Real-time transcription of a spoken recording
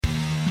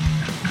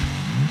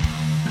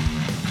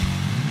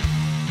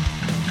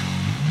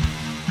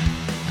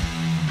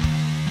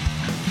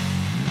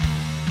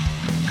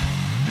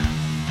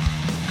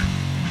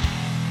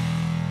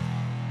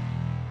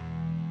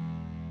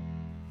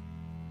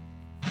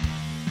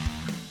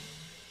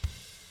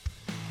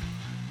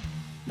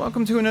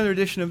Welcome to another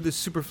edition of the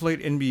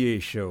SuperFlight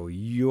NBA show,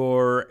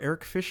 your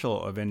Eric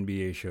Fischel of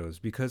NBA shows.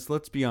 Because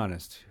let's be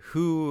honest,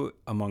 who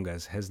among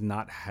us has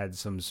not had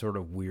some sort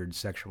of weird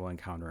sexual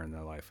encounter in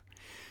their life?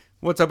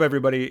 What's up,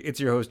 everybody? It's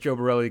your host, Joe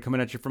Borelli, coming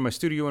at you from my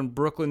studio in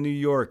Brooklyn, New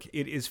York.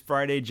 It is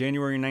Friday,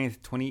 January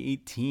 9th,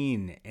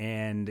 2018,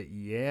 and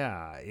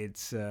yeah,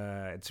 it's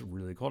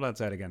really cold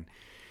outside again.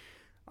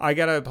 I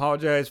gotta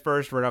apologize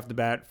first, right off the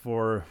bat,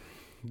 for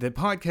the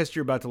podcast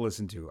you're about to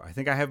listen to. I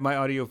think I have my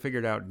audio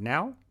figured out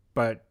now,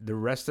 but the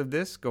rest of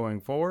this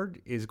going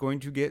forward is going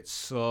to get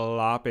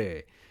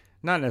sloppy.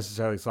 Not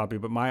necessarily sloppy,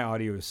 but my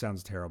audio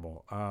sounds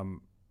terrible.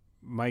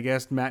 My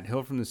guest, Matt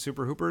Hill from the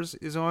Super Hoopers,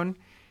 is on.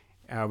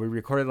 We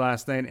recorded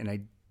last night, and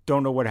I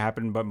don't know what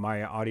happened, but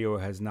my audio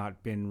has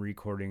not been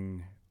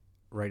recording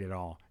right at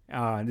all.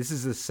 This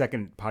is the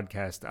second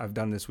podcast I've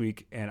done this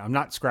week, and I'm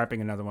not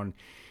scrapping another one.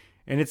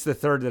 And it's the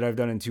third that I've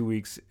done in 2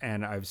 weeks,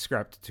 and I've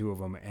scrapped two of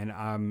them. And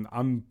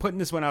I'm putting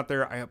this one out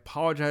there. I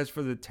apologize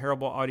for the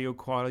terrible audio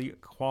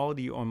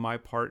quality on my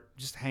part.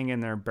 Just hang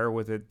in there, bear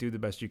with it, do the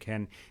best you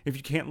can. If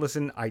you can't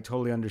listen, I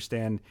totally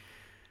understand.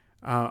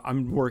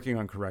 I'm working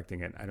on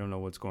correcting it. I don't know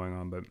what's going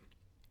on, but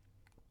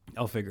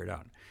I'll figure it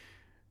out.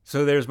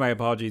 So there's my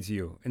apology to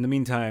you. In the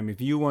meantime,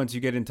 if you want to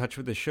get in touch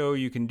with the show,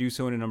 you can do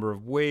so in a number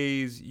of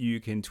ways. You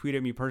can tweet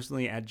at me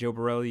personally at Joe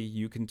Borelli.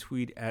 You can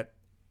tweet at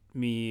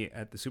me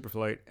at the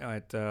SuperFlight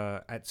at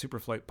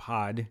SuperFlight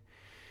Pod,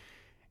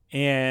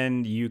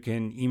 and you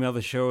can email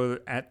the show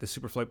at the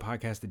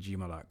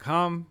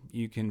superflightpodcast@gmail.com.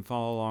 You can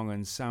follow along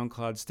on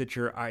SoundCloud,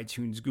 Stitcher,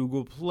 iTunes,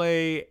 Google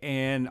Play,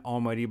 and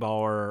Almighty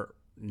Baller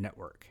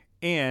Network.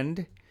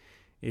 And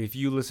if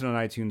you listen on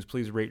iTunes,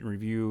 please rate and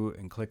review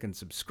and click and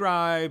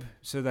subscribe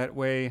so that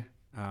way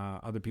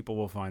other people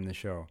will find the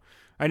show.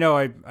 I know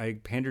I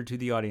pander to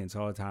the audience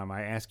all the time.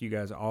 I ask you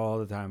guys all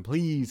the time,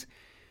 please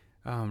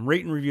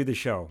rate and review the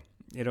show.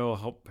 It'll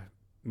help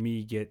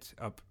me get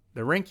up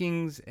the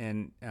rankings,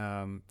 and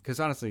because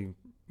honestly,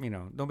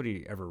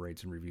 nobody ever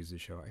rates and reviews the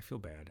show. I feel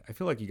bad. I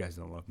feel like you guys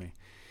don't love me.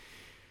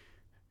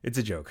 It's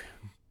a joke,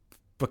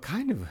 but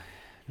kind of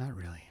not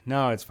really.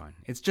 No, it's fine.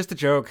 It's just a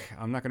joke.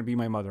 I'm not going to be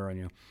my mother on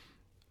you.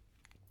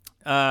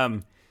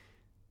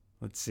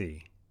 Let's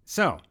see.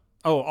 So,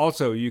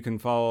 also you can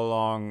follow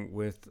along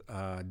with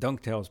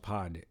Dunktails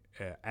Pod.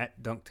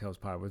 At Dunktails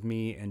Pod with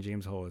me and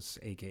James Hollis,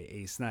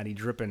 aka Snotty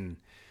Drippin'.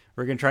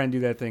 We're gonna try and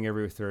do that thing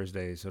every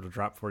Thursday, so it'll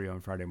drop for you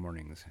on Friday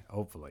mornings,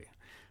 hopefully.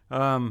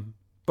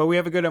 But we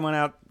have a good one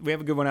out. We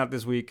have a good one out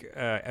this week.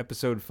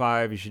 Episode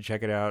 5. You should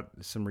check it out.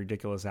 Some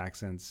ridiculous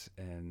accents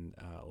and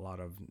a lot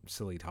of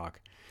silly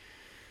talk.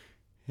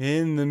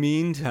 In the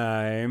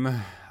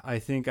meantime, I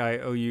think I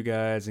owe you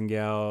guys and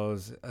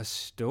gals a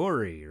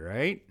story,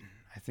 right?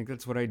 I think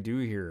that's what I do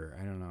here.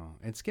 I don't know.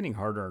 It's getting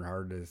harder and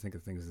harder to think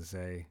of things to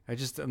say.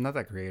 I'm not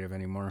that creative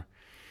anymore.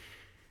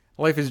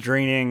 Life is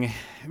draining.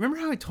 Remember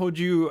how I told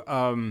you,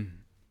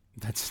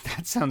 that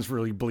sounds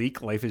really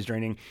bleak. Life is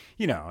draining.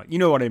 You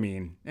know what I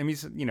mean. I mean,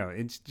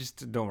 it's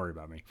just, don't worry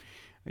about me.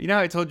 You know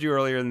how I told you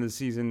earlier in the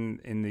season,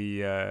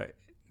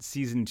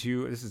 season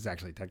 2, this is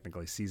actually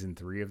technically season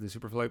 3 of the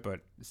SuperFlight, but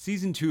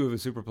season 2 of a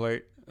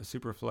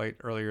SuperFlight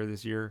earlier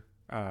this year,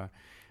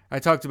 I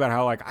talked about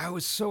how I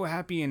was so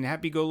happy and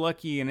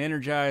happy-go-lucky and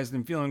energized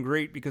and feeling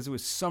great because it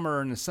was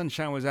summer and the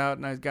sunshine was out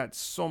and I got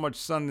so much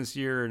sun this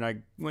year, and I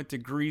went to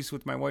Greece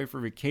with my wife for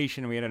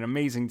vacation and we had an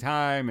amazing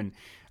time. And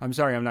I'm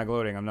sorry, I'm not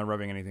gloating. I'm not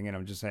rubbing anything in.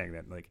 I'm just saying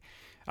that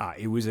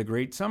it was a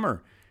great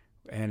summer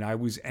and I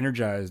was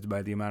energized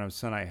by the amount of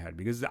sun I had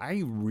because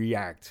I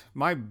react.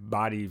 My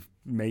body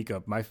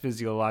makeup, my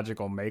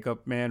physiological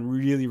makeup, man,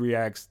 really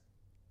reacts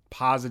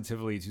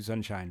positively to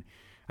sunshine.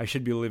 I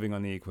should be living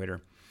on the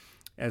equator,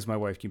 as my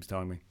wife keeps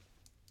telling me.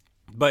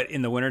 But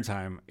in the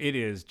wintertime, it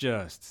is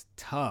just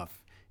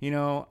tough.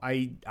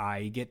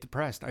 I get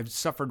depressed. I've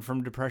suffered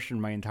from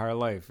depression my entire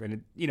life.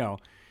 And,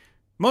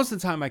 most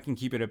of the time I can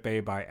keep it at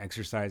bay by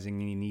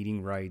exercising and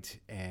eating right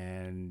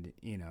and,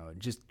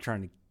 just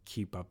trying to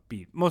keep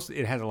upbeat.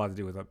 It has a lot to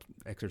do with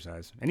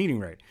exercise and eating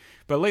right.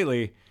 But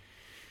lately,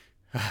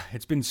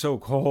 it's been so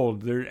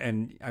cold there,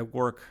 and I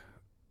work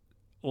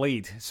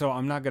late, so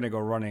I'm not going to go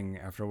running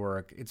after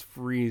work. It's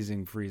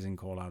freezing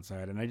cold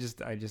outside, and I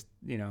just I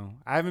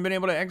haven't been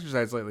able to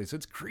exercise lately, so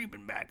it's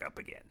creeping back up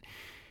again.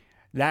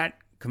 That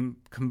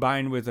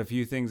combined with a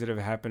few things that have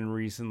happened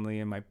recently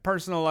in my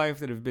personal life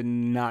that have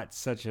been not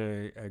such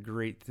a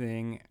great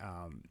thing,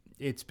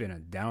 it's been a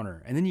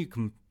downer. And then you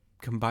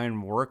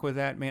combine work with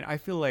that, man, I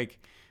feel like,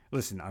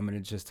 listen, I'm going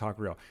to just talk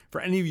real.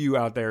 For any of you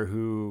out there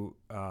who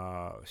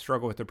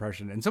struggle with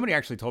depression, and somebody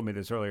actually told me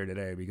this earlier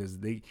today, because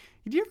do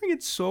you ever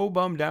get so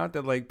bummed out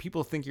that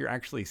people think you're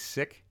actually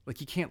sick?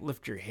 You can't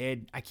lift your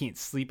head. I can't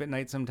sleep at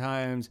night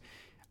sometimes.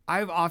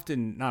 I've not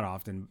in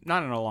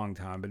a long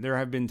time, but there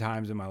have been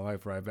times in my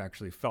life where I've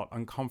actually felt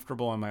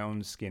uncomfortable in my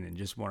own skin and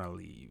just want to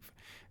leave.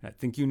 And I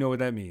think you know what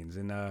that means.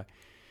 And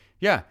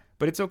yeah,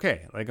 but it's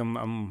okay.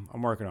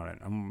 I'm working on it.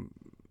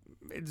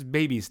 It's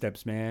baby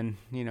steps, man.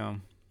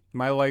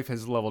 My life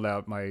has leveled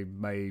out. My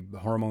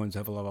hormones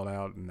have leveled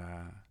out, and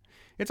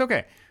it's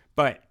okay.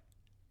 But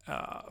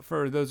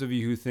For those of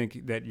you who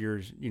think that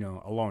you're,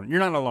 alone, you're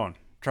not alone.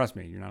 Trust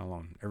me, you're not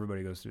alone.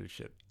 Everybody goes through this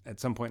shit at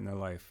some point in their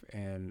life,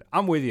 and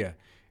I'm with you,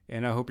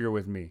 and I hope you're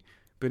with me.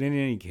 But in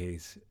any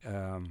case,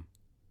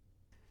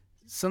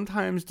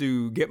 sometimes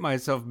to get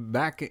myself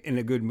back in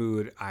a good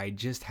mood, I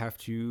just have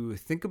to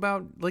think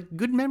about like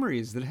good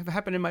memories that have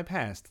happened in my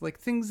past, like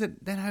things that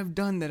I've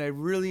done that I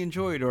really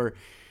enjoyed, or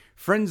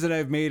friends that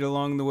I've made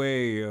along the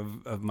way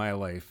of my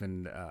life.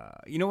 And,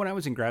 when I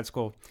was in grad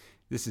school,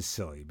 this is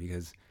silly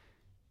because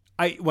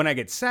when I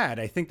get sad,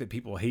 I think that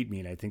people hate me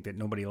and I think that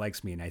nobody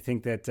likes me. And I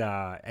think that,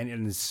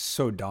 and it's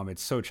so dumb.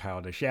 It's so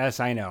childish. Yes,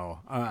 I know.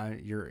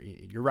 You're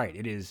right.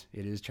 It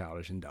is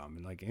childish and dumb.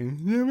 And like,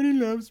 nobody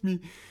loves me.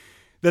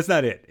 That's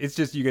not it. It's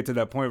just you get to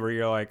that point where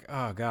you're like,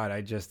 oh God,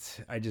 I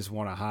just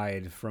want to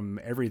hide from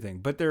everything.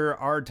 But there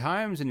are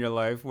times in your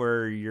life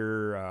where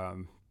you're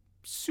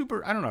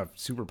I don't know if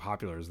super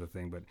popular is the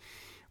thing, but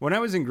when I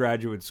was in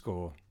graduate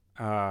school,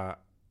 I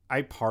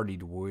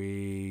partied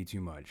way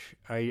too much.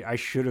 I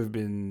should have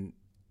been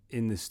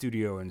in the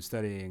studio and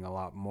studying a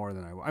lot more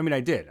than I mean,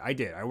 I did.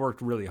 I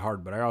worked really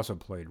hard, but I also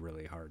played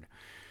really hard.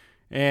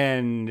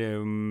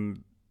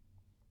 And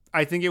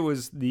I think it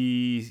was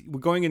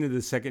going into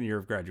the second year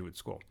of graduate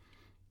school.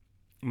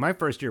 My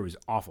first year was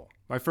awful.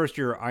 My first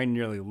year, I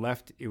nearly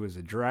left. It was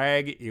a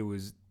drag.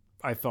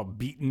 I felt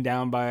beaten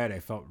down by it. I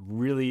felt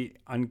really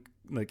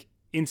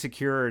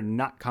insecure and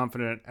not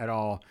confident at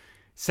all.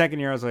 Second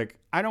year, I was like,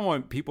 I don't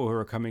want people who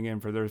are coming in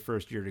for their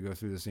first year to go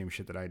through the same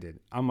shit that I did.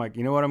 I'm like,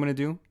 you know what I'm going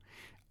to do?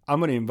 I'm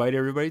going to invite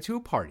everybody to a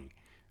party.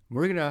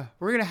 We're going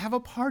to have a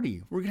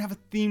party. We're going to have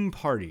a theme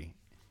party.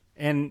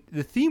 And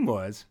the theme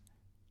was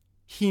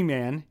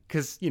He-Man,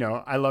 because,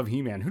 I love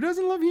He-Man. Who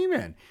doesn't love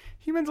He-Man?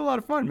 He-Man's a lot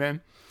of fun,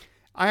 man.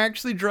 I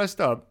actually dressed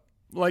up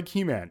like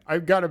He-Man. I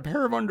got a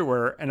pair of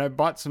underwear, and I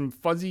bought some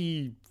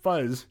fuzzy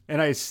fuzz,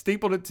 and I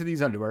stapled it to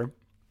these underwear.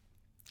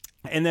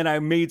 And then I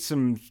made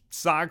some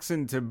socks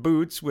into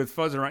boots with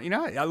fuzz around.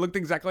 I looked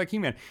exactly like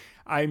He-Man.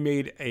 I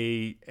made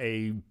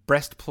a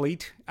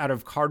breastplate out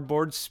of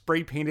cardboard,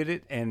 spray painted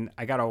it, and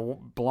I got a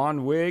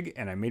blonde wig,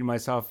 and I made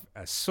myself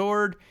a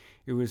sword.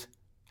 It was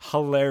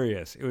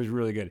hilarious. It was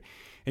really good.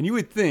 And you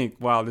would think,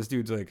 wow, this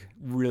dude's like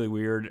really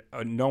weird.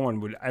 No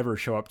one would ever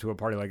show up to a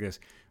party like this.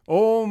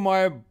 Oh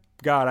my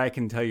God, I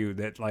can tell you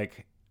that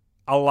like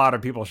a lot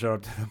of people showed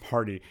up to the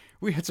party.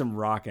 We had some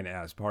rockin'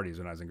 ass parties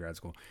when I was in grad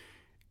school.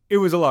 It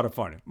was a lot of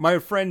fun. My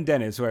friend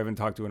Dennis, who I haven't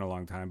talked to in a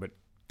long time, but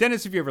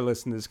Dennis, if you ever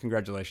listen to this,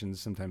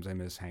 congratulations. Sometimes I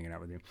miss hanging out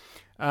with you.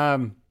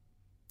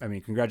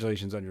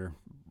 Congratulations on your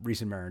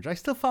recent marriage. I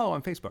still follow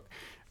on Facebook.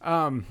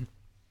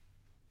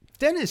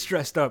 Dennis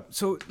dressed up.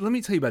 So let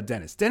me tell you about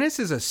Dennis. Dennis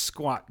is a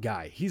squat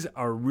guy. He's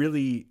a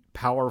really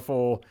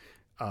powerfully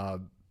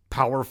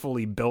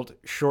built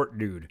short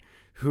dude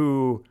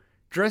who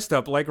dressed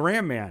up like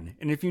Ram Man.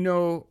 And if you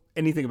know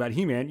anything about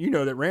He-Man, you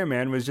know that Ram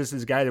Man was just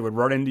this guy that would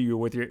run into you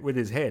with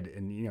his head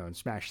and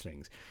smash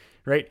things,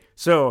 right?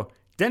 So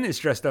Dennis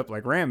dressed up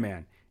like Ram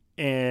Man,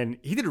 and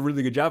he did a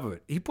really good job of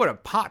it. He put a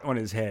pot on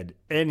his head,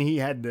 and he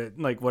had the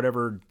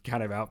whatever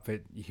kind of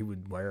outfit he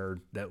would wear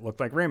that looked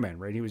like Ram Man,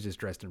 right? He was just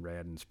dressed in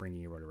red and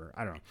springy or whatever.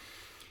 I don't know.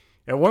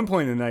 At one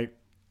point in the night,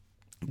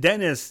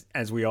 Dennis,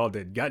 as we all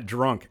did, got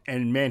drunk,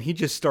 and man, he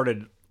just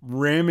started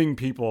ramming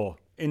people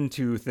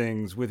into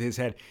things with his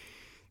head.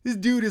 This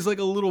dude is like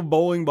a little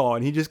bowling ball,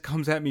 and he just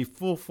comes at me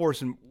full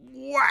force and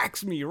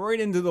whacks me right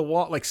into the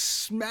wall, like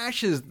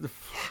smashes the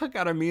fuck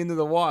out of me into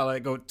the wall. I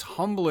go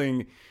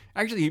tumbling.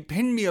 Actually, he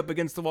pinned me up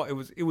against the wall.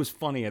 It was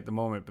funny at the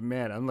moment, but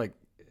man, I'm like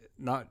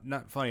not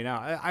funny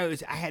now. I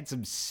had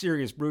some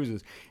serious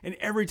bruises, and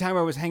every time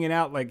I was hanging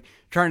out, like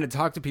trying to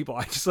talk to people,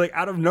 I just like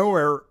out of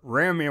nowhere,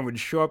 Ram Man would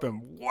show up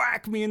and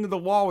whack me into the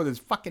wall with his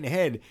fucking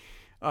head.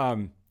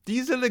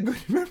 These are the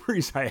good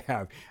memories I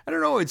have. I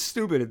don't know. It's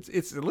stupid.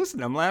 It's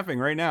listen, I'm laughing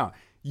right now.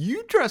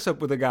 You dress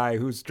up with a guy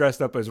who's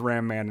dressed up as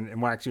Ram Man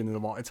and whacks you into the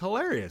wall. It's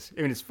hilarious.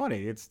 I mean, it's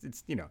funny. It's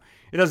it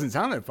doesn't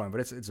sound that fun, but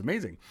it's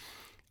amazing.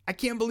 I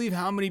can't believe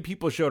how many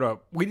people showed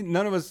up.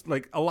 None of us,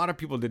 like a lot of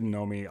people didn't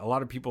know me. A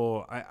lot of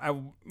people,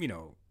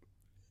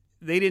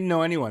 they didn't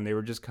know anyone. They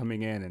were just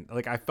coming in, and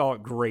like I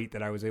felt great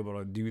that I was able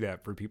to do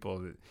that for people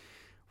that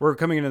were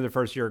coming into their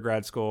first year of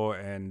grad school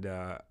and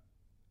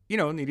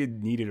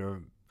needed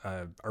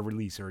a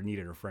release or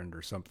needed a friend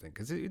or something,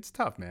 because it's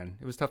tough, man.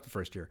 It was tough the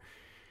first year.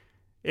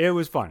 It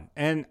was fun,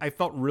 and I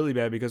felt really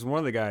bad because one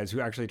of the guys who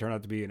actually turned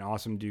out to be an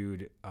awesome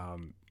dude,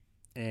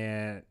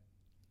 and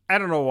I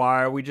don't know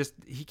why,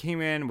 he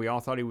came in, we all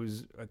thought he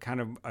was a kind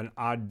of an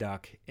odd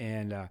duck,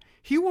 and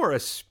he wore a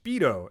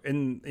Speedo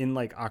in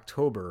like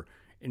October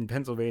in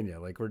Pennsylvania,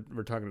 like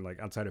we're talking like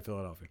outside of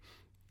Philadelphia.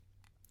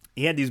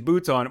 He had these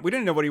boots on. We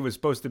didn't know what he was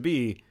supposed to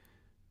be,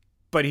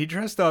 but he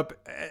dressed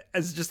up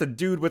as just a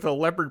dude with a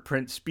leopard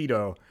print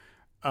Speedo,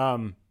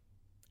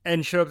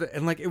 and showed up,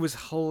 and like it was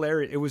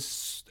hilarious. It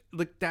was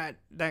like that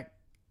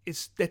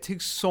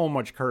takes so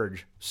much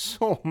courage,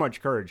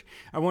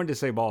 I wanted to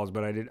say balls,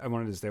 but I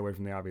wanted to stay away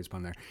from the obvious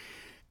pun there.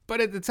 But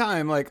at the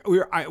time, like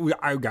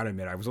I gotta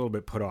admit, I was a little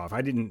bit put off.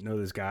 I didn't know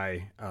this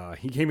guy.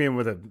 He came in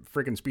with a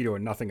freaking Speedo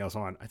and nothing else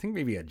on. I think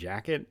maybe a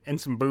jacket and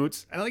some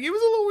boots. And like it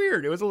was a little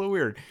weird. It was a little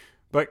weird.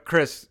 But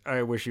Chris,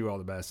 I wish you all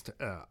the best.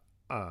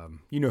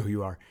 You know who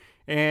you are,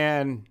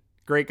 and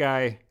great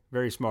guy,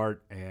 very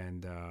smart,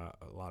 and a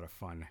lot of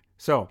fun.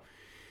 So.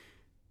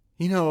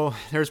 You know,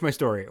 there's my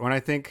story. When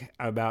I think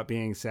about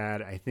being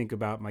sad, I think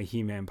about my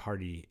He-Man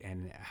party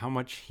and how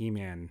much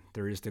He-Man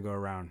there is to go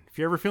around. If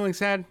you're ever feeling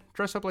sad,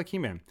 dress up like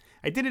He-Man.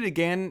 I did it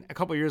again a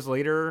couple years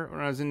later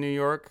when I was in New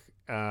York.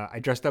 I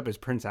dressed up as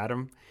Prince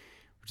Adam,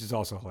 which is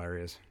also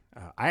hilarious.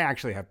 I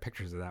actually have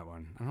pictures of that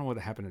one. I don't know what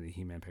happened to the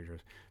He-Man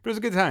pictures, but it was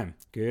a good time.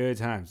 Good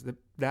times.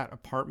 That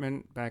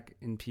apartment back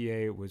in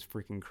PA was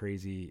freaking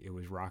crazy. It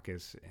was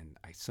raucous, and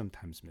I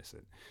sometimes miss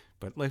it.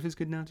 But life is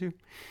good now, too.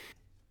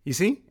 You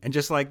see? And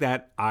just like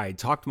that, I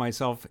talked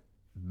myself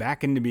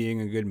back into being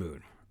in a good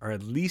mood, or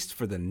at least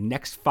for the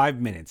next 5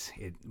 minutes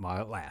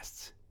while it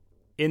lasts.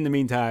 In the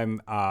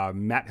meantime,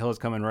 Matt Hill is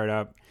coming right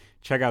up.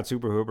 Check out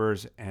Super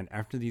Hoopers, and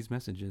after these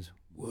messages,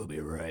 we'll be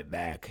right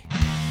back.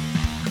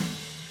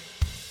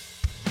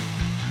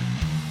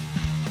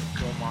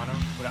 Go mono,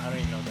 but I don't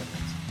even know what that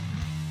means.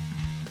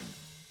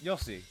 You'll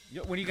see.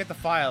 When you get the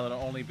file, it'll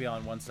only be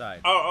on one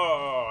side.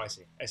 Oh, I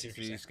see. I see what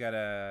So you're you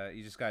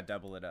saying. just gotta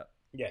double it up.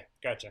 Yeah,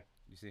 gotcha.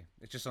 You see,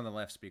 it's just on the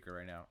left speaker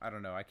right now. I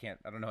don't know. I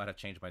don't know how to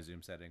change my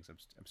Zoom settings.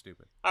 I'm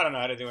stupid. I don't know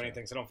how to do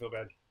anything, so don't feel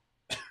bad.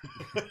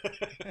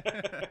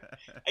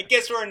 I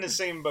guess we're in the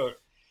same boat.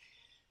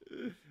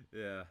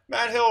 Yeah.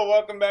 Matt Hill,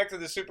 welcome back to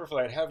the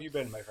SuperFlight. How have you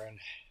been, my friend?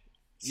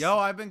 Yo,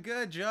 I've been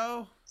good,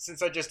 Joe.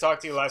 Since I just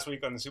talked to you last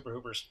week on the Super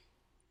Hoopers.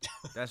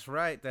 That's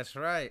right.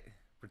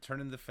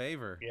 Returning the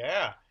favor.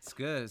 Yeah. It's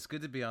good. It's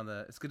good to be on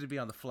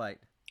the flight.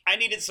 I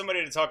needed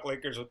somebody to talk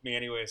Lakers with me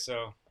anyway,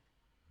 so.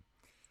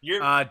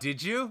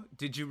 Did you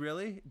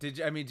really? Do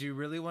you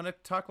really want to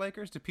talk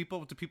Lakers? Do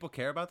people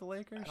care about the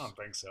Lakers? I don't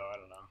think so. I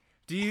don't know.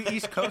 Do you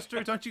East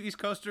Coasters? Don't you East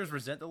Coasters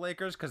resent the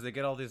Lakers because they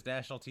get all these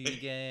national TV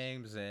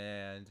games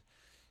and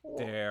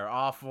they're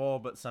awful,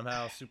 but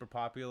somehow super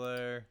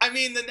popular? I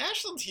mean, the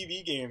national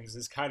TV games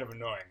is kind of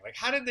annoying. Like,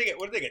 what did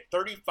they get?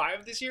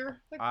 35 this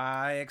year? Like,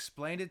 I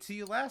explained it to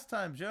you last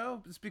time,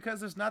 Joe. It's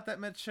because there's not that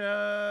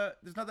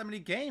many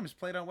games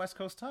played on West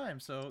Coast time,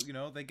 so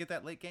they get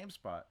that late game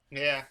spot.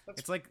 Yeah,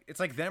 it's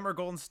like them or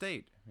Golden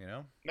State.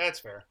 That's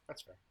fair.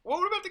 Well,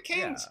 what about the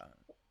Kings?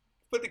 Yeah.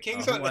 Put the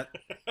Kings on.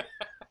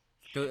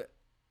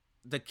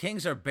 The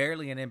Kings are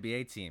barely an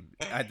NBA team.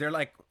 They're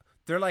like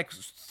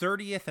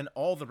 30th in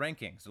all the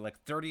rankings. They're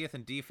like 30th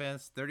in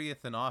defense,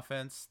 30th in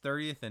offense,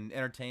 30th in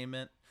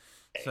entertainment.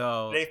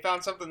 So they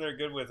found something they're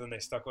good with and they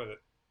stuck with it.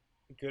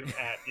 Good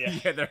at, yeah.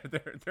 Yeah,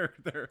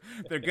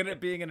 they're good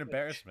at being an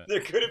embarrassment. They're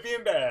good at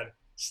being bad.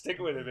 Stick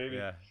with it, baby.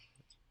 Yeah.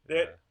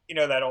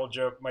 That old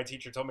joke my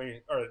teacher told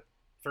me, or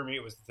for me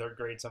it was the third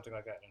grade, something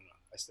like that. I don't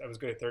know. I was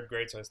good at third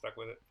grade, so I stuck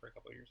with it for a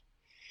couple of years.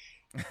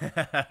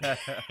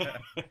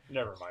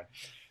 Never mind.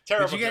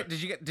 Terrible.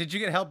 Did you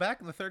get held back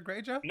in the third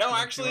grade, Joe? No,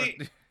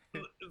 actually,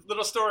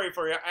 little story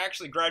for you. I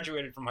actually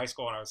graduated from high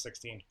school when I was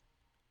 16.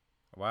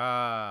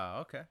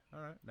 Wow. Okay.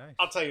 All right. Nice.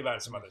 I'll tell you about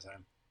it some other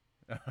time.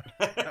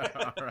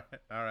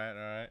 All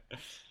right.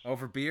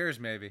 Over beers,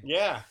 maybe.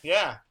 Yeah.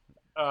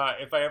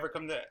 If I ever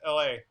come to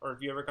LA, or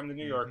if you ever come to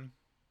New York.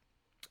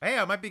 Hey,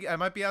 I might be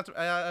out.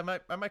 I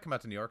might come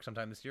out to New York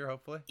sometime this year,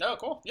 hopefully. Oh,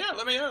 cool. Yeah,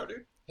 let me know,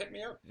 dude. Hit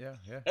me up. Yeah.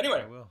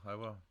 Anyway, I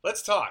will.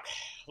 Let's talk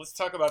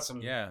about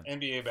some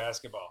NBA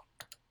basketball.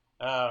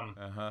 Do you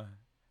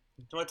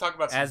want to talk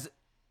about some...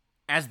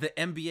 as the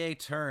NBA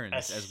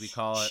turns, as we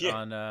call it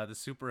on the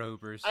Super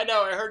Hoopers? I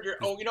know. I heard your.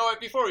 Oh, you know what?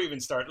 Before we even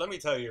start, let me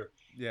tell you.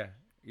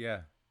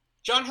 Yeah.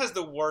 John has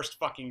the worst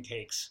fucking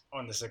takes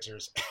on the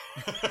Sixers.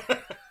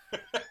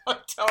 I'm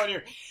telling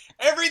you,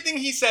 everything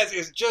he says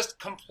is just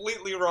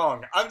completely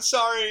wrong. I'm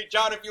sorry,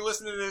 John, if you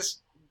listen to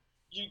this,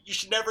 you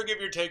should never give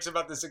your takes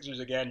about the Sixers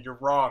again. You're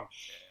wrong.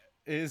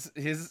 His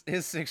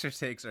Sixers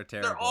takes are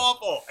terrible. They're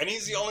awful, and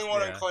he's the only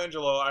one on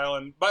Colangelo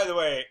Island. By the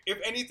way, if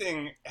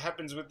anything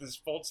happens with this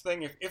Fultz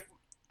thing, if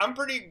I'm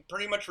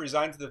pretty much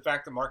resigned to the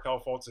fact that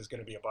Markelle Fultz is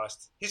going to be a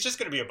bust. He's just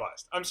going to be a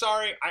bust. I'm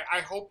sorry. I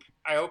hope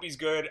he's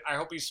good. I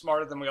hope he's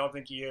smarter than we all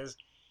think he is.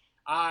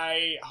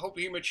 I hope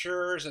he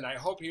matures, and I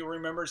hope he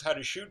remembers how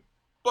to shoot.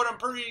 But I'm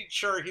pretty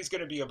sure he's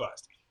going to be a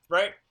bust,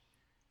 right?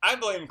 I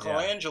blame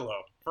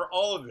Colangelo for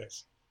all of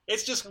this.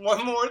 It's just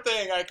one more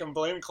thing I can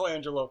blame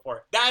Colangelo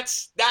for.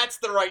 That's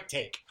the right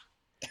take.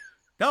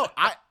 No,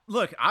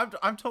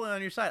 I'm totally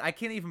on your side. I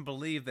can't even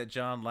believe that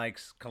John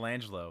likes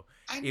Colangelo.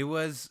 I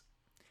was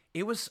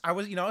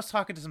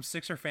talking to some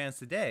Sixer fans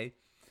today,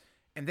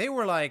 and they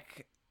were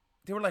like,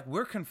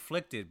 we're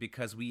conflicted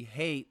because we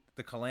hate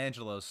the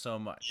Colangelos so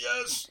much.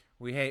 Yes.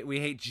 We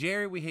hate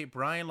Jerry, we hate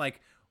Brian.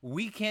 Like,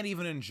 we can't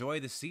even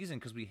enjoy the season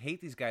because we hate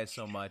these guys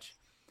so much,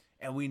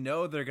 and we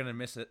know they're gonna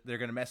miss it. They're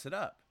gonna mess it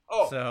up.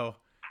 Oh, so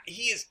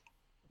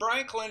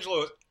Brian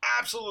Colangelo is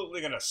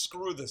absolutely gonna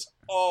screw this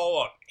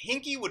all up.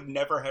 Hinkie would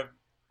never have.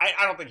 I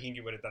don't think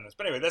Hinkie would have done this,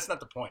 but anyway, that's not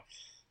the point.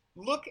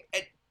 Look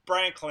at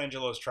Brian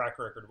Colangelo's track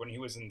record when he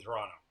was in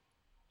Toronto.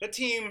 That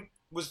team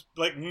was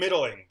like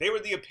middling. They were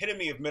the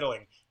epitome of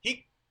middling.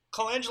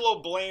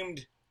 Colangelo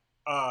blamed,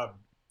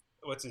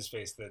 what's his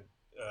face?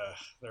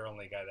 Their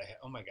only guy.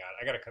 Oh my god,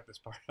 I gotta cut this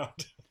part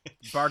out.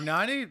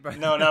 Bargnani?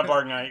 No, not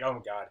Bargnani.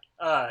 Oh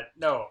god.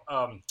 No.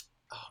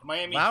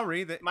 Miami.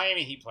 Lowry.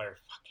 Miami Heat player.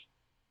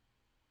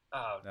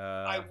 Fuck.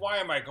 Why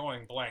am I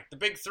going blank? The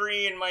big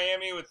three in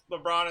Miami with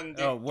LeBron and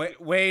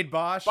Wade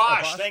Bosch.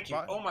 Bosch, thank you.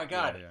 Oh my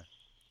god. Yeah.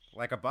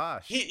 Like a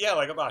Bosch.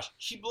 Like a Bosch.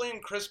 He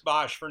blamed Chris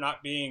Bosch for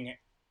not being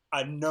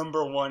a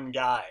number one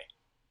guy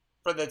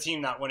for the team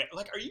not winning.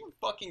 Like, are you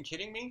fucking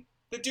kidding me?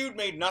 The dude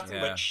made nothing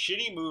but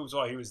shitty moves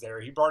while he was there.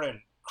 He brought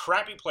in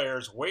crappy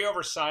players, way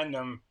oversigned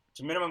them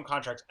to minimum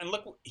contracts. And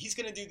look, he's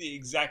going to do the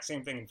exact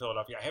same thing in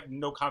Philadelphia. I have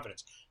no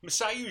confidence.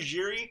 Masai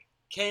Ujiri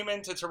came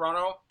into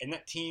Toronto, and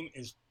that team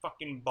is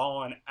fucking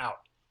balling out.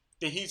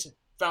 He's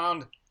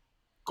found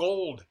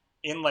gold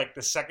in, like,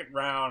 the second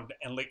round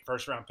and late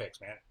first round picks,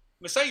 man.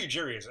 Masai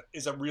Ujiri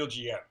is a real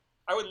GM.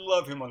 I would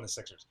love him on the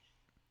Sixers.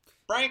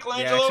 Brian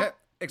Colangelo...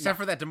 Except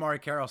for that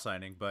DeMarre Carroll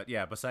signing, but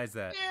yeah, besides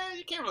that. Yeah,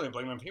 you can't really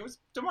blame him.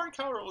 DeMarre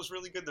Carroll was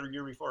really good the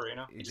year before, you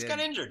know? He just got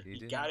injured. He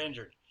got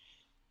injured.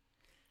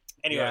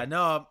 Anyway. Yeah,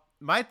 no,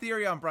 my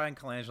theory on Brian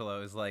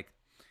Colangelo is, like,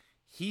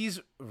 he's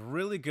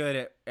really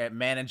good at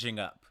managing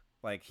up.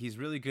 Like, he's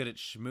really good at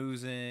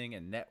schmoozing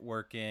and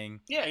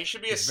networking. Yeah, he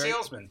should be a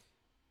salesman.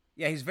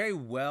 Yeah, he's very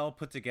well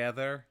put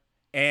together.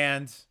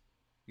 And,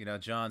 you know,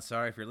 John,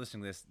 sorry if you're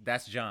listening to this,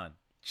 that's John.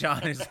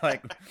 John is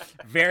like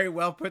very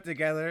well put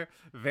together,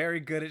 very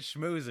good at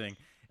schmoozing.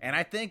 And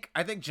I think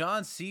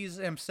John sees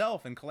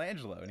himself in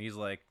Colangelo, and he's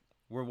like,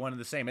 we're one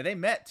and the same. And they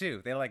met too.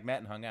 They met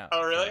and hung out.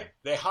 Oh, really? So.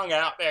 They hung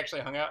out? They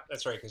actually hung out?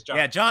 That's right, because John...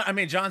 Yeah,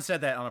 John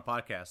said that on a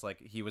podcast. Like,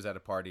 he was at a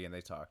party and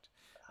they talked.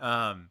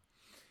 And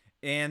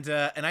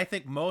I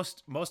think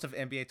most of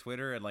NBA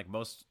Twitter and, like,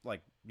 most,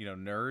 like, you know,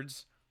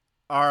 nerds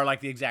are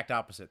like the exact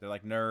opposite. They're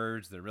like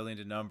nerds. They're really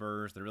into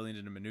numbers. They're really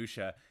into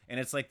minutia. And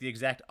it's like the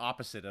exact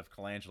opposite of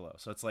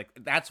Colangelo. So it's like,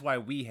 that's why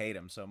we hate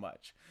him so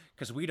much,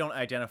 because we don't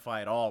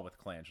identify at all with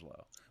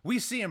Colangelo. We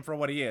see him for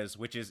what he is,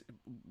 which is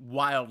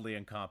wildly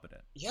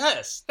incompetent.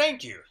 Yes,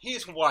 thank you. He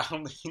is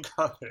wildly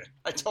incompetent.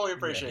 I totally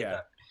appreciate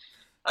that.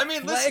 I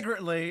mean,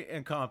 flagrantly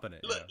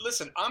incompetent.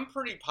 Listen, I'm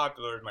pretty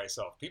popular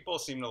myself. People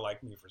seem to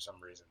like me for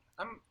some reason.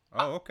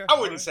 Okay. I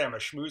wouldn't say I'm a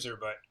schmoozer,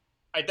 but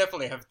I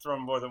definitely have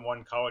thrown more than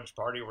one college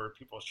party where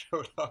people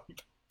showed up.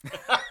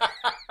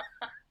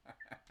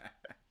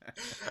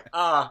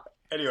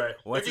 Anyway.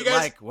 What's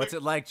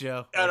it like,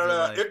 Joe? I don't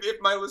know.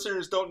 If my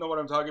listeners don't know what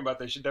I'm talking about,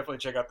 they should definitely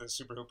check out the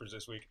Super Hoopers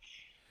this week.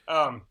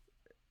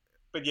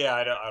 But yeah,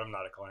 I'm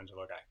not a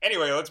Colangelo guy.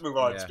 Anyway, let's move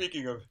on. Yeah.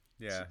 Speaking of...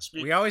 Yeah.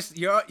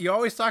 You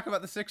always talk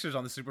about the Sixers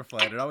on the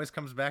SuperFlight. It always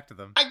comes back to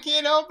them. I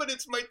can't help it.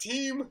 It's my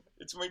team.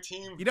 It's my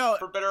team. You know,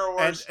 for better or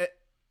worse.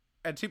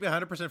 And to be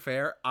 100%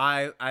 fair,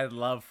 I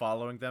love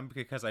following them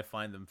because I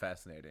find them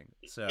fascinating.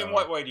 So in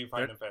what way do you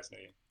find them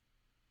fascinating?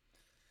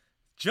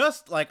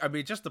 Just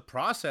the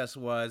process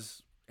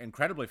was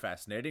incredibly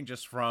fascinating,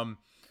 just from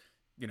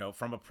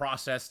a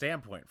process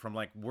standpoint, from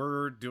like,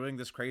 we're doing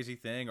this crazy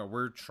thing, or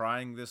we're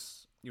trying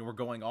this, we're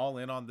going all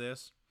in on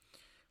this.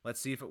 Let's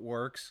see if it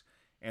works.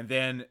 And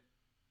then,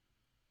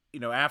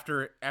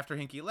 after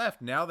Hinkie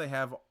left, now they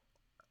have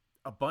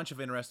a bunch of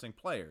interesting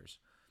players,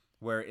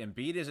 where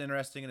Embiid is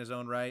interesting in his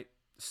own right.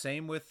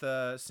 Same with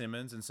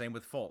Simmons, and same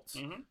with Fultz.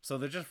 Mm-hmm. So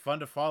they're just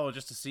fun to follow,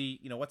 just to see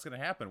what's going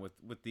to happen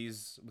with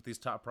these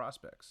top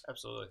prospects.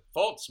 Absolutely,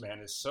 Fultz, man,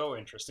 is so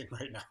interesting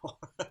right now.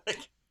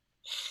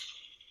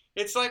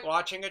 It's like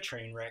watching a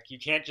train wreck. You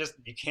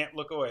can't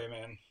look away,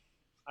 man.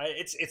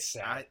 It's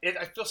sad.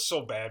 I feel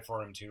so bad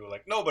for him too.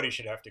 Like, nobody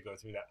should have to go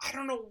through that. I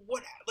don't know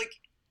what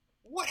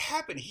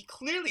happened. He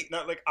clearly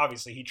not, like,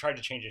 obviously he tried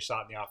to change his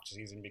shot in the off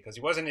season because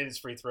he wasn't in his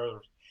free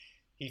throws.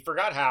 He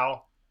forgot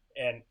how,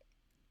 and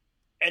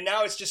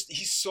now it's just,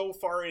 he's so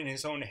far in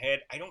his own head.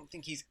 I don't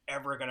think he's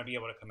ever going to be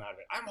able to come out of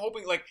it. I'm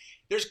hoping, like,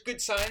 there's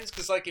good signs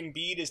because, like,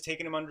 Embiid is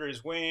taking him under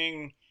his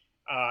wing,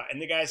 and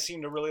the guys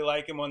seem to really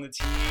like him on the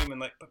team. And,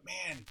 like, but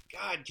man,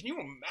 God, can you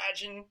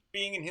imagine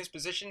being in his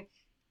position?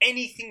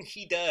 Anything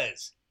he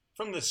does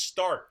from the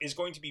start is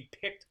going to be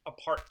picked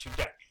apart to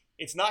death.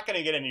 It's not going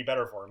to get any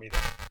better for him either.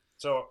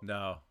 So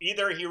no,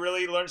 either he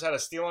really learns how to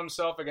steel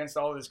himself against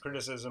all of this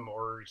criticism,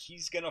 or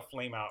he's going to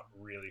flame out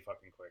really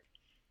fucking quick.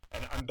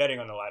 And I'm betting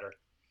on the latter.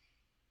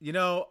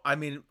 I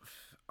mean,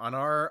 on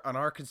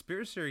our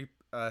conspiracy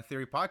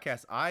theory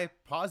podcast, I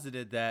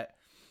posited that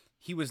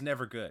he was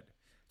never good.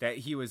 That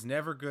he was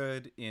never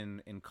good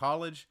in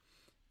college,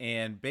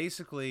 and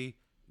basically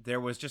there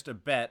was just a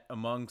bet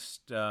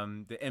amongst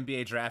the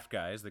NBA draft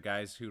guys, the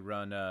guys who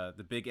run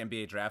the big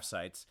NBA draft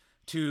sites,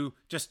 to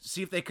just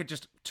see if they could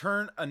just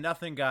turn a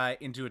nothing guy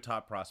into a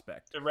top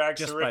prospect. The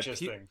rags to riches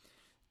thing.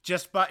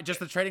 Just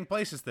the trading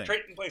places thing.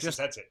 Trading places,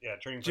 that's it. Yeah,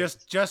 trading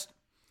places.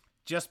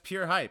 Just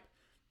pure hype.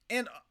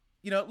 And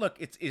look,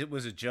 it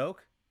was a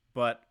joke,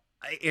 but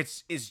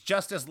it's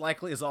just as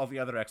likely as all the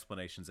other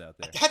explanations out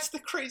there. That's the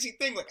crazy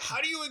thing. Like,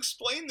 how do you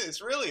explain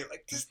this, really?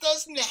 Like, this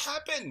doesn't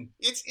happen.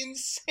 It's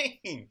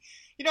insane.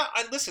 I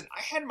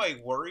had my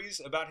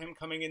worries about him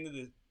coming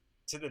into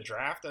to the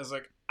draft, I was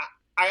like,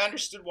 I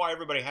understood why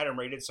everybody had him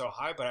rated so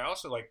high, but I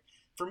also like,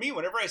 for me,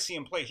 whenever I see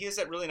him play, he has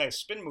that really nice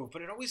spin move,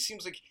 but it always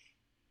seems like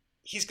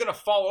he's gonna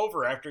fall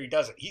over after he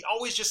does it. He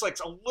always just like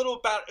a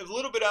little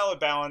bit out of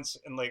balance,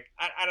 and like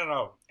I don't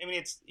know. I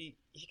mean, he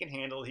can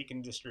handle, he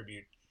can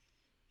distribute.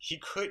 He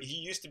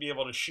used to be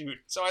able to shoot,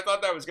 so I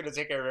thought that was gonna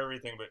take care of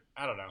everything, but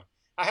I don't know.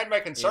 I had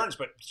my concerns,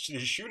 but the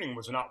shooting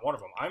was not one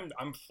of them.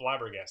 I'm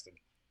flabbergasted.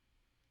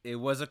 It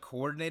was a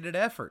coordinated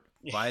effort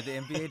by the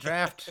NBA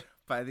draft,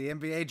 by the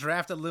NBA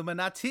draft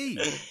Illuminati.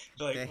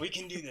 Like, we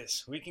can do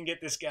this. We can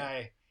get this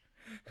guy.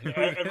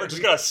 And we're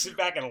just gonna sit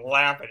back and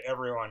laugh at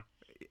everyone.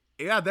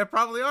 Yeah, they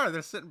probably are.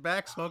 They're sitting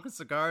back smoking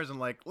cigars and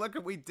like, look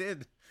what we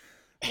did.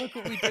 Look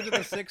what we did to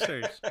the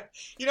Sixers.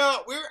 You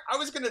know, I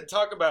was going to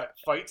talk about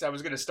fights. I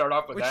was going to start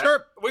off with that.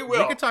 Sure. We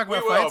will. We can talk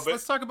about fights.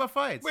 Let's talk about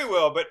fights. We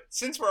will, but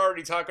since we're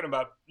already talking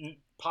about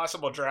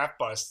possible draft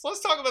busts,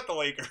 let's talk about the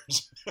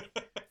Lakers.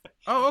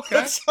 Oh, okay.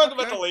 Let's talk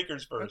about the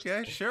Lakers first.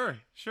 Okay,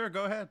 sure.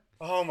 Go ahead.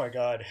 Oh my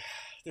God,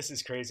 this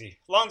is crazy.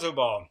 Lonzo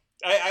Ball.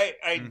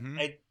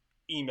 I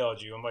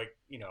emailed you. I'm like,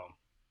 you know,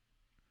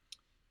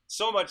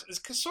 so much.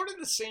 It's sort of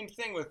the same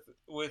thing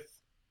with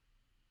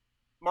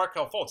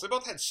Markelle Fultz. They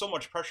both had so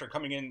much pressure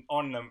coming in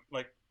on them,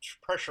 like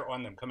pressure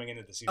on them coming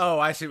into the season. Oh,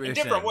 I see what you're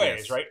saying. In different ways,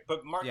 yes. Right?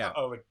 But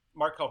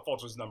Markelle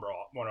Fultz was number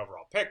one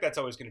overall pick. That's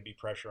always going to be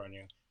pressure on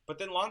you. But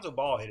then Lonzo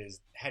Ball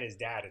had his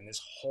dad and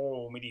this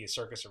whole media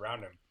circus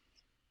around him.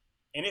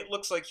 And it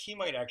looks like he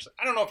might actually,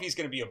 I don't know if he's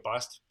going to be a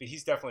bust, but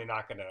he's definitely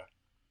not going to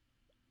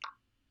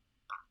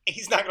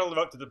live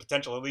up to the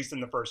potential, at least in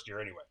the first year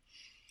anyway.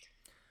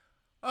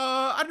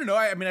 I don't know.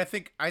 I mean,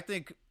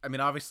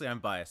 obviously I'm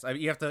biased. I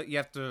have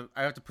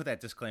to put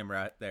that disclaimer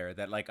out there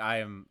that like I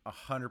am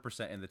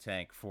 100% in the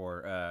tank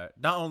for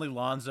not only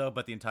Lonzo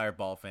but the entire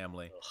Ball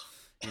family. Ugh.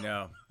 You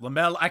know,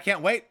 LaMelo. I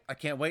can't wait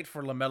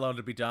for LaMelo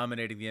to be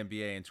dominating the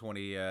NBA in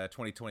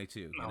 2022.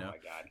 You know? My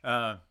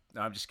God.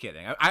 No, I'm just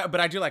kidding. But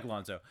I do like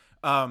Lonzo.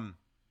 No,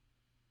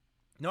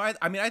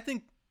 I mean, I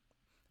think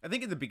at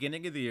the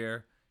beginning of the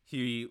year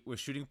he was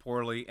shooting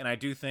poorly, and I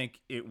do think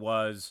he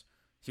was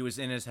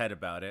in his head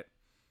about it.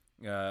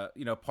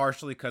 You know,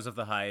 partially because of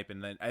the hype,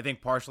 and then I think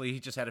partially he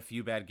just had a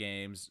few bad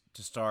games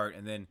to start,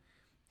 and then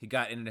he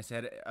got in his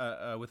head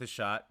with his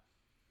shot.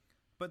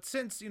 But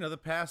since, you know, the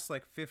past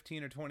like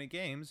 15 or 20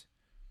 games,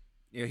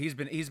 you know, he's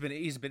been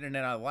in and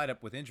out of the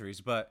lineup with injuries,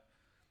 but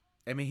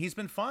I mean, he's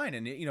been fine,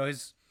 and you know,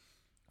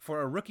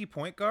 for a rookie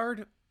point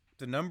guard,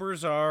 the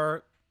numbers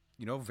are,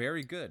 you know,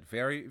 very good,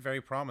 very, very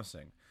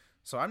promising.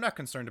 So I'm not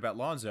concerned about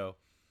Lonzo.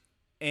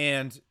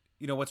 And,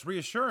 you know, what's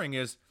reassuring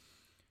is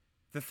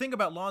the thing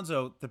about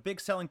Lonzo, the big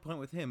selling point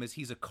with him is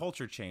he's a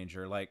culture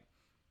changer. Like,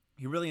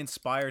 he really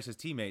inspires his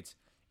teammates.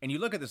 And you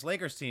look at this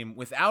Lakers team,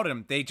 without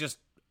him, they just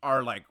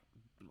are like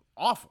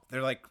awful.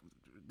 They're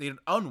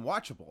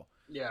unwatchable.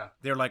 Yeah.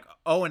 They're like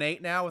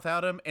 0-8 now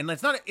without him. And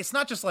it's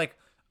not just like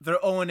they're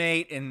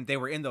 0-8 and they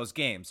were in those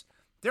games.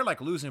 They're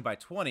like losing by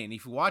 20. And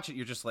if you watch it,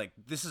 you're just like,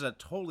 this is a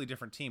totally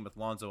different team with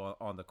Lonzo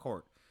on the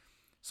court.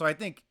 So I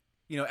think,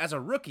 you know, as a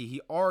rookie, he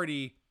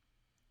already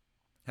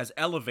has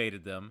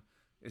elevated them.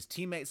 His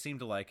teammates seem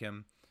to like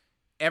him.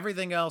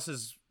 Everything else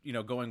is, you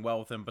know, going well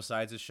with him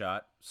besides his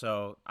shot.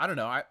 So I don't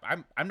know.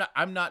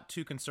 I'm not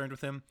too concerned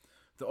with him.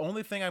 The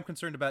only thing I'm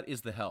concerned about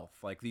is the health.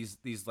 Like these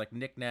like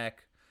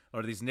knick-knack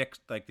or these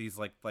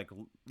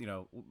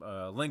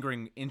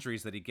lingering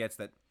injuries that he gets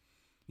that,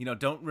 you know,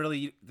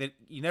 that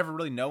you never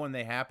really know when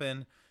they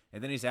happen.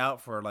 And then he's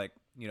out for like,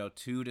 you know,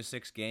 2 to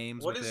 6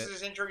 games. What is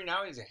his injury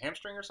now? Is it a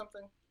hamstring or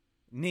something?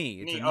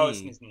 Knee. It's knee. A knee. It's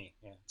his knee.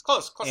 Yeah, it's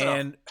close and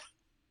enough.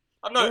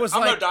 I'm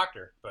no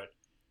doctor, but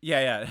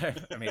yeah.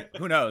 I mean,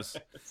 who knows?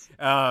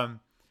 But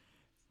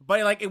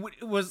like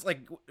it was like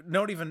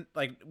not even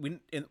like when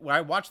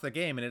I watched the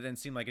game and it didn't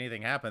seem like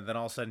anything happened. Then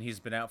all of a sudden he's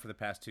been out for the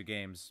past 2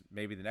 games,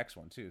 maybe the next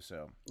one too.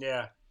 So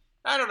yeah,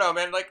 I don't know,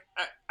 man. Like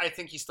I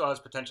think he still has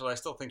potential. I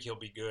still think he'll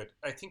be good.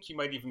 I think he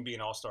might even be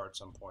an all-star at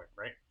some point,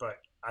 right? But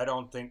I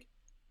don't think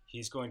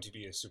he's going to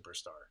be a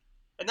superstar,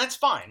 and that's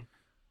fine.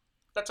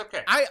 That's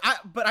okay.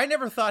 But I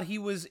never thought he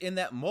was in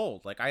that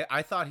mold. Like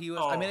I thought he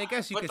was. I mean, I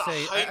guess you could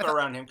say the hype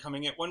around him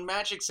coming in when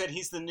Magic said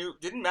he's the new.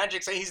 Didn't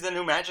Magic say he's the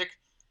new Magic,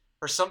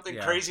 or something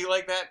crazy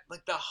like that?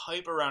 Like the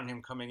hype around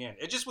him coming in,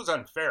 it just was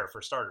unfair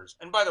for starters.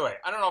 And by the way,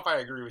 I don't know if I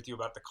agree with you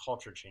about the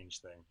culture change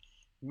thing.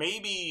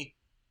 Maybe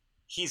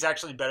he's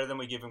actually better than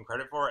we give him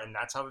credit for, and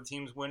that's how the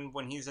teams win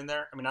when he's in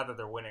there. I mean, not that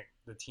they're winning,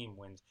 the team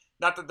wins.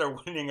 Not that they're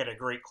winning at a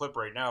great clip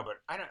right now,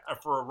 but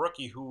for a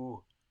rookie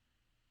who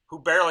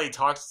barely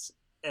talks.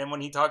 And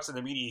when he talks to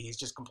the media, he's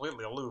just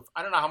completely aloof.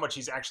 I don't know how much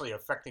he's actually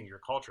affecting your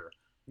culture.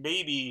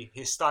 Maybe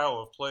his style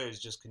of play is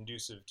just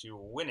conducive to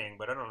winning,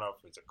 but I don't know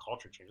if it's a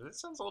culture change. It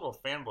sounds a little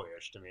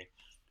fanboyish to me.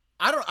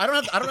 I don't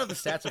have the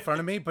stats in front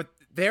of me, but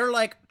they're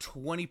like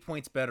 20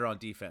 points better on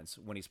defense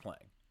when he's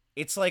playing.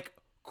 It's like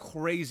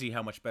crazy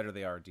how much better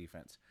they are at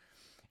defense.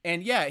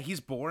 And yeah, he's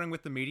boring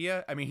with the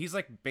media. I mean, he's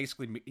like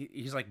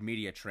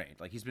media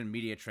trained. Like he's been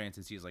media trained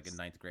since he was like in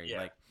 9th grade.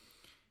 Yeah. Like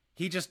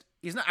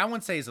he's not, I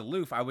wouldn't say he's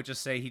aloof. I would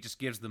just say he just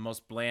gives the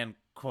most bland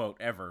quote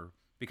ever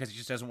because he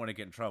just doesn't want to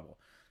get in trouble.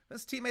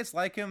 His teammates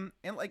like him,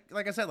 and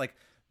like I said, like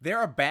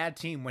they're a bad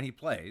team when he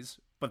plays,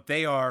 but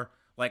they are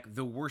like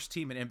the worst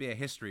team in NBA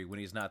history when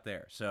he's not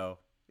there. So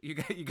you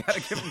got to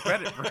give him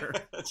credit for.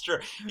 That's true.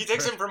 He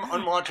takes him from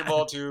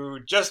unwatchable to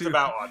just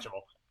about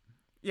watchable.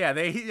 Yeah,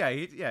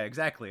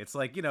 exactly. It's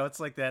like, it's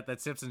like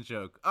that Simpsons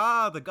joke.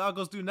 The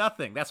goggles do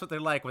nothing. That's what they're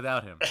like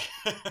without him.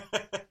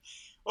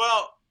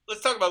 Well,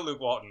 let's talk about Luke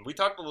Walton. We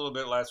talked a little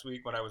bit last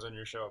week when I was on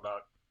your show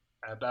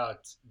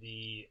about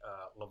the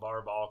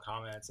LeVar Ball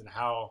comments and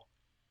how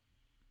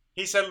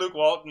he said Luke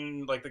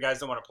Walton, like the guys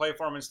don't want to play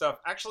for him and stuff.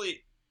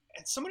 Actually,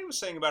 and somebody was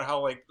saying about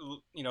how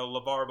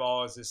LeVar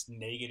Ball is this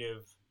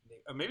negative.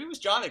 Maybe it was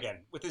John again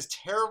with his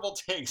terrible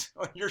takes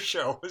on your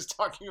show. Was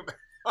talking about.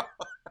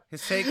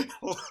 His take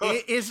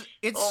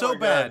it's so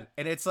bad,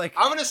 and it's like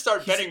I'm gonna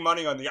start betting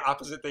money on the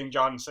opposite thing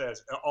John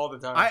says all the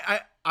time.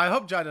 I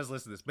hope John does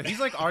listen to this, but he's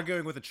like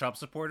arguing with a Trump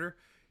supporter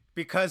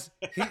because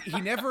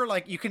he never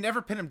you can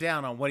never pin him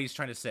down on what he's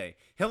trying to say.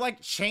 He'll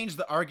like change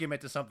the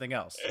argument to something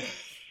else.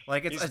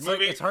 Like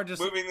it's hard to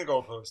moving the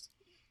goalpost.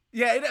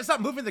 Yeah, it's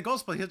not moving the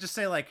goalpost. He'll just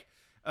say like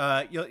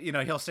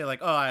he'll say like,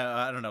 oh,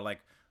 I don't know,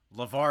 like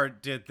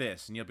LeVar did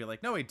this, and you'll be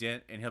like, no, he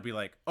didn't, and he'll be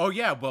like, oh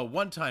yeah, well,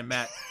 one time,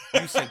 Matt,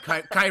 you said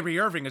Kyrie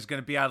Irving is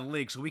going to be out of the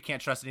league, so we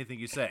can't trust anything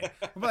you say.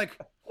 I'm like,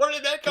 where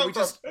did that come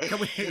from?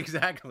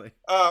 Exactly.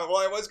 Well,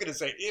 I was going to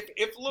say,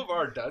 if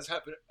LeVar does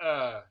have,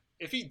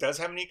 if he does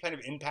have any kind of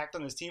impact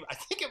on this team, I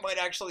think it might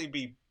actually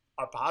be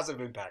a positive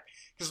impact.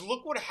 Because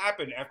look what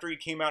happened after he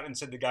came out and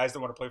said the guys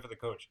don't want to play for the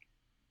coach.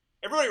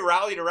 Everybody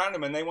rallied around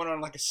him, and they went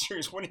on like a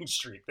serious winning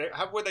streak.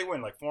 How would they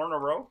win? Like 4 in a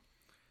row?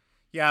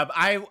 Yeah,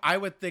 I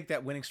would think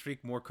that winning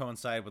streak more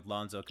coincided with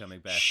Lonzo coming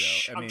back,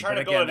 though. I'm trying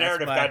to build a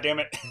narrative,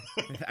 goddammit.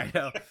 I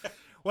know.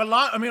 Well,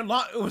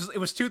 it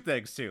was two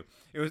things too.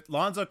 It was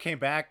Lonzo came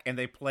back and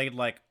they played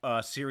like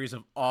a series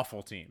of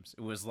awful teams.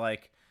 It was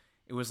like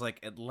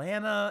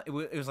Atlanta. It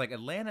was like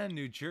Atlanta,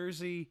 New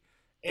Jersey,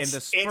 and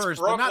the Spurs. It's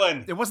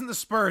Brooklyn. It wasn't the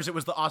Spurs. It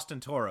was the Austin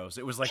Toros.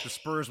 It was like the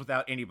Spurs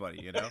without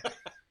anybody.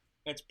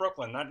 It's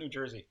Brooklyn, not New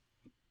Jersey.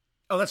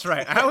 Oh, that's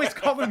right. I always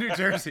call them New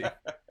Jersey.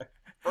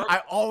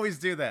 I always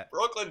do that.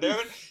 Brooklyn, damn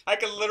it. I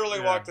can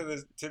literally walk to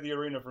the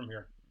arena from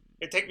here.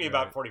 It'd take me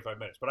about 45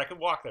 minutes, but I could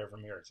walk there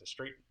from here. It's a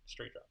straight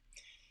drop.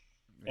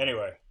 Yeah.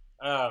 Anyway,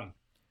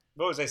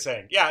 what was I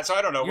saying? Yeah, so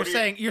I don't know.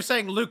 You're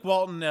saying Luke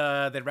Walton,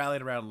 they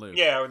rallied around Luke.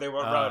 Yeah, they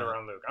rallied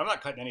around Luke. I'm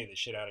not cutting any of this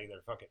shit out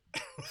either. Fuck it.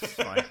 It's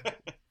fine.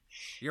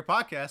 Your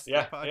podcast.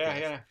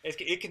 Yeah.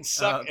 It can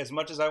suck as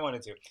much as I want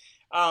it to.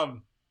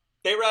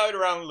 They rallied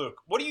around Luke.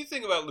 What do you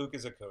think about Luke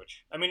as a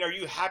coach? I mean, are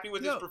you happy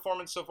with his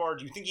performance so far?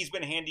 Do you think he's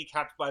been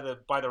handicapped by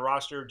the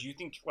roster? Do you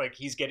think like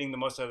he's getting the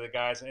most out of the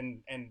guys?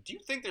 And do you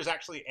think there's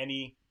actually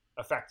any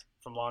effect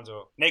from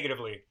Lonzo,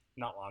 negatively,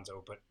 not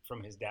Lonzo, but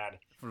from his dad,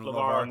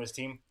 LeVar, on this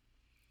team?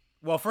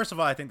 Well, first of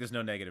all, I think there's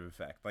no negative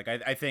effect. Like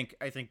I think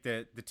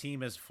that the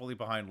team is fully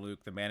behind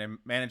Luke. The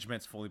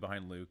management's fully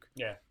behind Luke.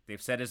 Yeah,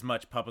 they've said as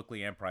much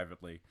publicly and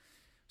privately.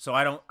 So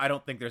I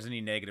don't think there's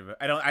any negative.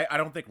 I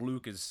don't think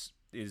Luke is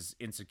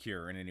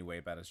insecure in any way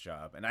about his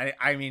job, and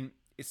I mean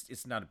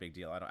it's not a big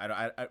deal.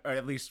 I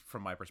at least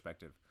from my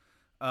perspective.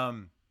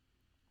 In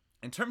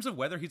terms of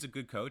whether he's a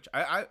good coach,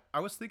 I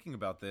was thinking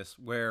about this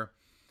where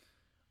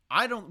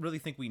I don't really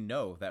think we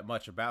know that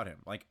much about him.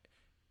 Like,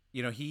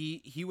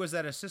 he was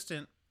that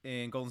assistant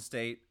in Golden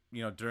State,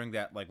 during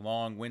that like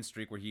long win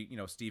streak where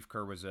Steve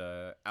Kerr was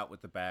out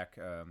with the back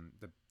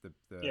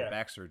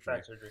back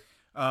surgery.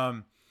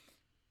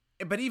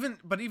 But even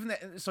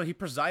that, so he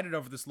presided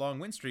over this long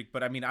win streak.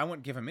 But I mean, I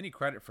wouldn't give him any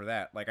credit for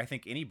that. Like, I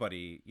think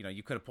anybody,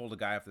 you could have pulled a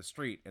guy off the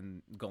street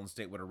and Golden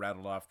State would have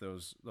rattled off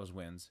those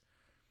wins.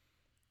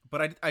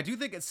 But I do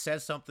think it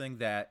says something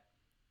that,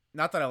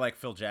 not that I like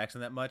Phil Jackson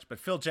that much, but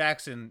Phil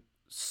Jackson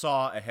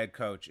saw a head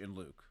coach in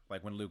Luke.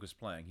 Like when Luke was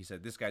playing, he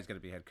said, "This guy's going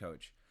to be a head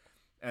coach,"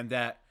 and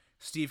that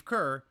Steve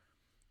Kerr,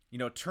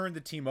 turned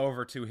the team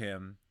over to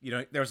him.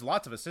 There was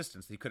lots of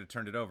assistants that he could have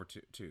turned it over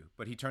to,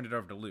 but he turned it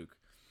over to Luke.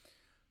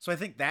 So I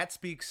think that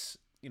speaks,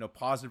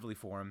 positively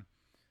for him.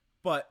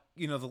 But,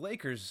 the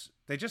Lakers,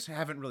 they just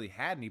haven't really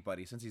had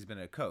anybody since he's been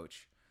a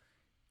coach.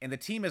 And the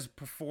team has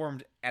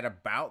performed at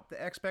about the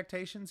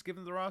expectations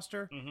given the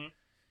roster. Mm-hmm.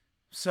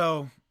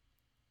 So,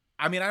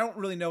 I mean, I don't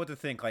really know what to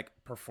think, like,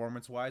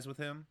 performance-wise with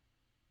him.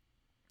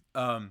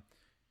 But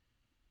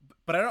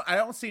I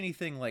don't see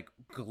anything, like,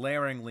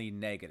 glaringly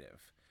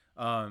negative.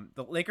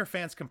 The Laker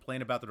fans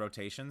complain about the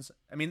rotations.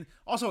 I mean,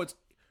 also it's,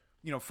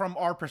 from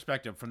our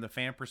perspective, from the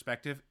fan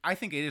perspective, I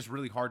think it is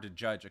really hard to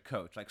judge a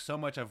coach. Like, so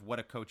much of what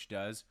a coach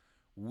does,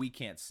 we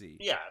can't see.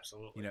 Yeah,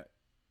 absolutely.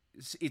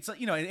 It's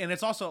and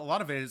it's also, a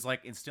lot of it is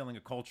like instilling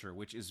a culture,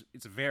 which is,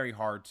 it's very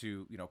hard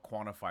to,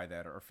 quantify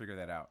that or figure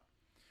that out.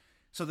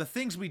 So the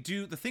things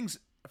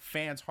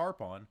fans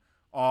harp on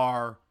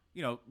are,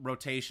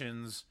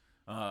 rotations,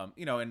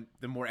 and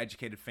the more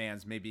educated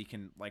fans maybe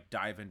can like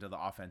dive into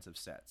the offensive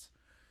sets.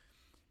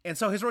 And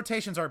so his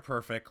rotations are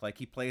perfect. Like,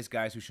 he plays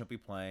guys who shouldn't be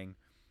playing.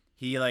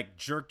 He like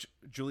jerked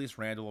Julius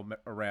Randle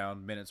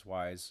around minutes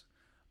wise.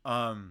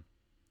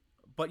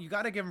 But But you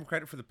got to give them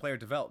credit for the player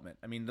development.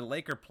 I mean, the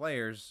Laker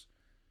players,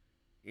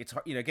 it's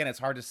again, it's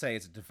hard to say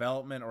it's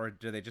development or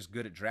are they just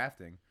good at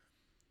drafting.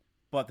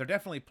 But they're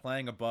definitely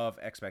playing above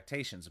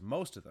expectations.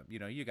 Most of them,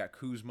 you got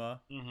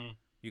Kuzma,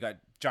 you got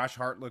Josh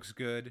Hart looks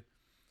good.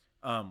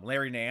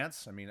 Larry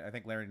Nance. I mean, I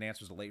think Larry Nance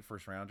was a late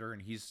first rounder,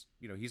 and he's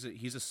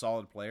a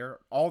solid player.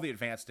 All the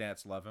advanced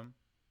stats love him.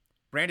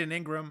 Brandon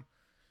Ingram.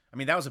 I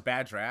mean, that was a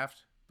bad draft,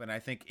 but I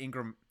think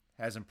Ingram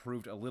has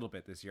improved a little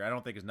bit this year. I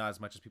don't think it's not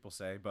as much as people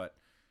say, but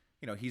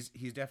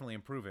he's definitely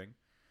improving.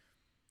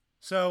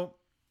 So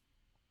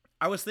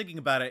I was thinking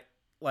about it,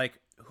 like,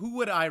 who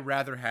would I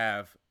rather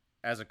have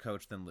as a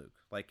coach than Luke?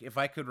 Like, if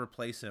I could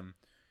replace him,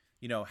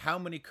 how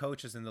many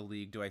coaches in the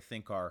league do I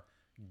think are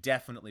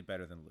definitely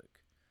better than Luke?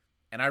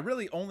 And I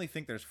really only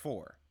think there's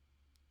 4.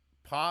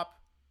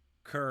 Pop,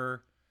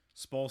 Kerr,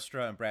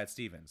 Spoelstra, and Brad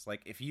Stevens.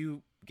 Like, if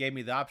you gave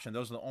me the option,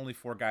 those are the only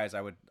 4 guys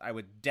I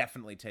would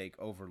definitely take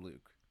over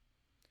Luke.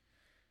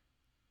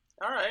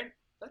 All right,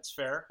 that's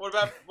fair. What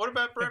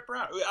about Brett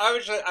Brown?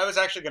 I was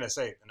actually going to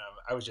say, no,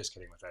 I was just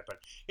kidding with that, but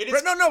it is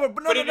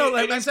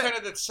it is kind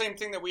of the same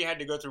thing that we had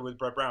to go through with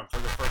Brett Brown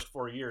for the first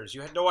 4 years. You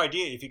had no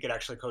idea if he could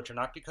actually coach or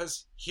not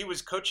because he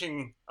was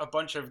coaching a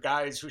bunch of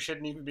guys who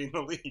shouldn't even be in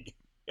the league.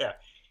 Yeah.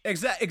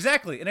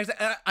 Exactly. And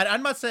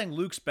I'm not saying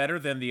Luke's better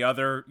than the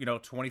other,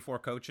 24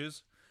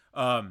 coaches,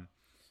 or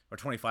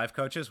 25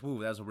 coaches.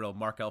 Woo, that was a real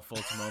Markel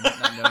Fultz moment,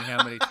 not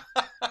knowing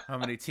how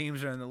many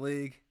teams are in the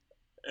league.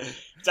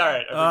 It's all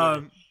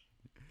right.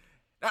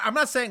 I'm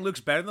not saying Luke's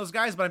better than those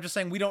guys, but I'm just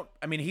saying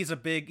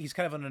he's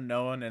kind of an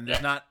unknown, and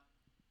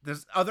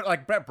there's other,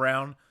 like Brett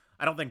Brown.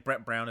 I don't think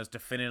Brett Brown is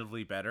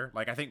definitively better.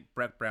 Like, I think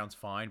Brett Brown's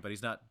fine, but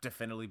he's not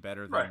definitively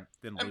better than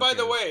Luke. And by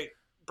the way,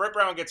 Brett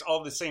Brown gets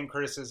all the same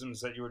criticisms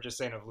that you were just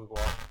saying of Luke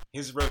Walton.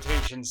 His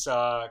rotations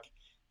suck.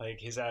 Like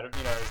his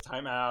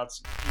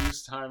timeouts,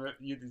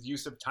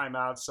 use of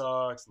timeout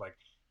sucks. Like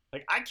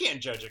I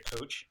can't judge a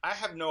coach. I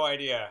have no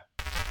idea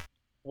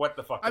what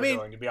the fuck they're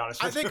doing. To be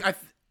honest with you,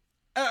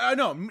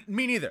 no,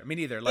 me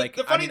neither. Like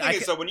the funny thing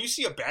is though, when you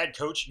see a bad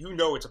coach, you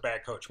know it's a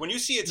bad coach. When you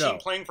see a team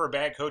playing for a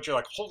bad coach, you're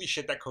like, holy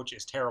shit, that coach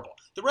is terrible.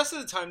 The rest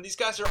of the time, these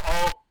guys are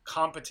all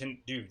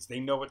competent dudes. They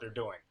know what they're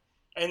doing.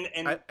 And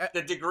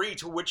the degree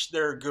to which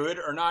they're good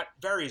or not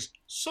varies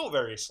so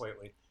very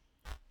slightly.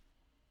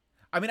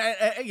 I mean,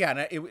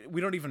 we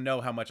don't even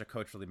know how much a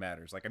coach really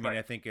matters. Like, I mean,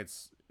 I think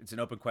it's an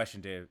open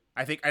question to.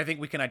 I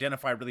think we can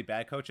identify really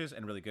bad coaches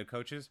and really good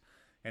coaches,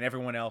 and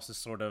everyone else is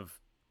sort of,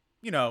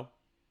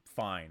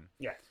 fine.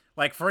 Yeah.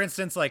 Like, for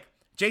instance, like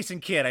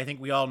Jason Kidd. I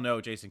think we all know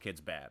Jason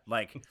Kidd's bad.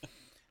 Like, you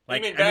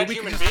mean bad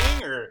human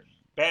being or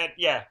bad?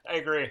 Yeah, I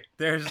agree.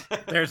 There's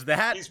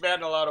that. He's bad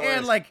in a lot of ways.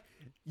 And like,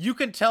 you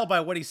can tell by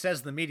what he says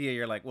in the media,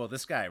 you're like, well,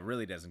 this guy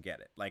really doesn't get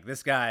it. Like,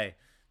 this guy,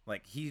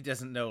 like, he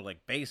doesn't know,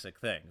 like, basic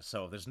things.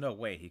 So there's no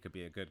way he could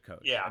be a good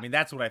coach. Yeah. I mean,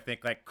 that's what I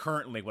think, like,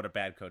 currently what a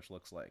bad coach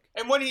looks like.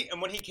 And when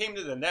he came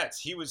to the Nets,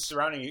 he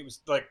surrounded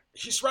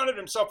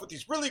himself with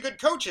these really good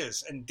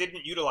coaches and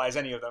didn't utilize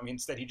any of them.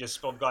 Instead, he just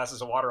spilled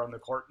glasses of water on the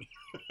court.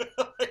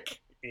 Like,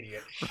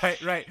 idiot.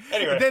 Right.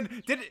 Anyway.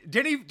 And then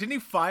didn't he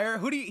fire?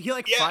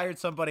 Fired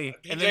somebody.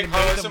 PJ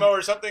Carlesimo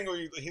or something?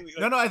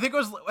 No, I think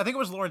it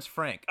was Lawrence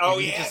Frank. Oh,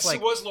 yes, it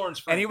was Lawrence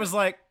Frank. And he was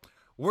like,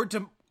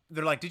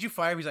 they're like, did you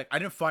fire him? He's like, I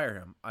didn't fire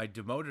him. I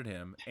demoted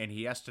him, and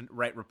he has to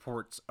write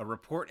a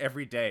report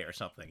every day or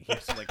something. He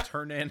has to like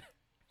turn in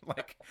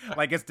like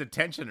it's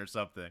detention or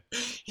something.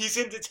 He's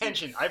in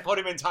detention. I put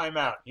him in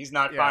timeout. He's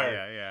not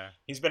fired. Yeah.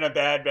 He's been a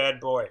bad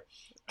boy.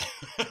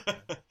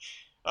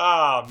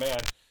 Oh man.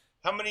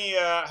 How many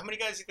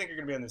guys do you think are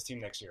going to be on this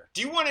team next year? Do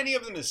you want any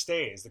of them to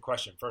stay? Is the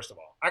question. First of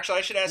all, actually,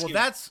 I should ask you.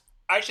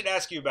 I should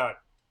ask you about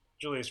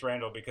Julius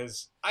Randle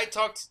because I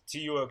talked to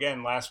you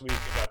again last week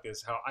about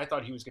this. How I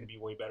thought he was going to be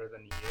way better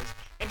than he is,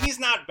 and he's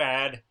not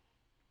bad.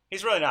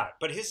 He's really not.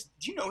 But do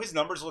you know his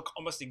numbers look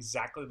almost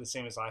exactly the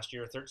same as last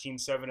year? 13,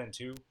 7, and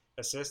 2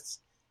 assists.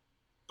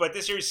 But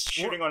this year he's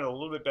shooting on a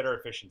little bit better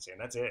efficiency,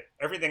 and that's it.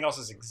 Everything else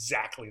is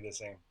exactly the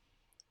same.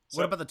 So,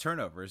 what about the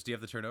turnovers? Do you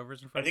have the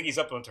turnovers in front of you? I think he's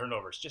up on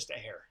turnovers, just a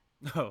hair.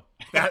 No,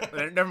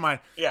 never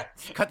mind. Yeah.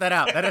 Cut that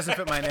out. That doesn't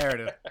fit my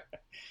narrative.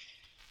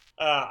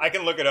 I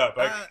can look it up.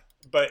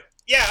 But,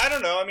 yeah, I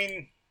don't know. I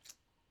mean,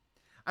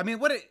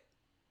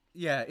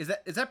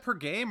 is that per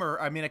game?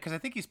 Or, I mean, because I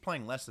think he's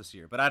playing less this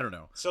year, but I don't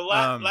know. So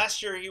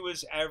last year he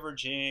was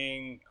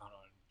averaging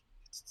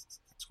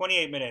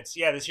 28 minutes.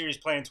 Yeah, this year he's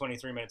playing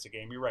 23 minutes a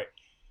game. You're right.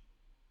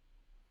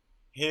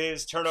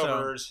 His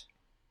turnovers,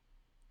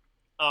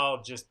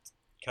 I'll just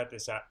cut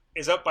this out,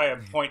 is up by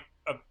 0.1%.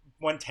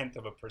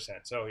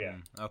 So yeah,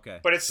 okay.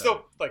 But it's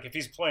still like if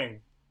he's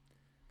playing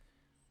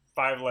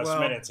 5 less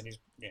minutes and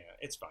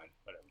it's fine.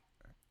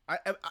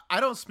 Whatever. I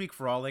don't speak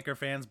for all Laker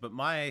fans, but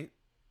my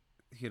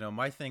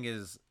thing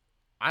is,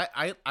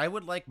 I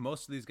would like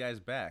most of these guys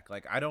back.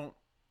 Like the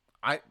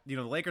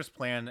Lakers'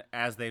 plan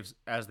as they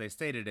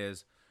stated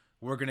is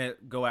we're gonna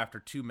go after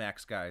 2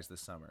 max guys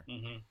this summer.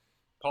 Mm-hmm.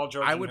 Paul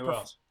George and who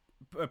else?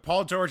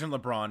 Paul George and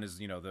LeBron is,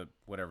 the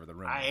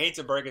room. I hate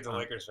to break it to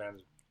Lakers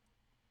fans.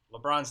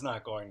 LeBron's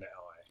not going to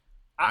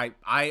LA.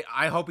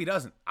 I hope he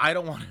doesn't. I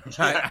don't want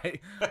him.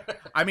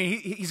 I mean,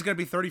 he's going to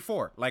be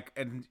 34. Like,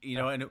 and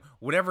and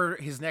whatever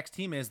his next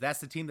team is, that's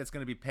the team that's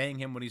going to be paying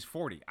him when he's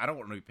 40. I don't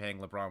want to be paying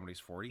LeBron when he's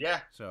 40. Yeah.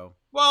 So.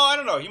 Well, I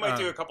don't know. He might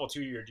do a couple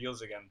 2-year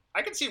deals again.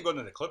 I can see him going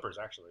to the Clippers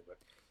actually, but.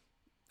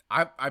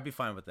 I'd be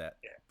fine with that.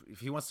 Yeah. If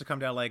he wants to come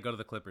to LA, go to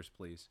the Clippers,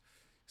 please.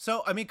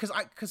 So I mean,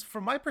 because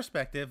from my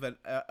perspective,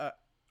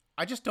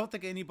 I just don't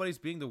think anybody's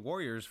being the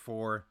Warriors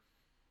for,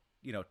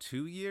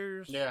 2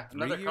 years. Yeah,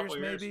 3 another years, couple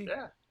maybe. Years.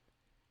 Yeah.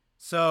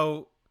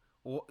 So,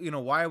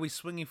 why are we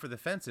swinging for the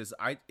fences?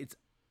 I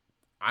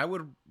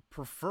would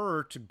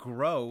prefer to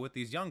grow with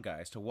these young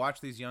guys, to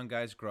watch these young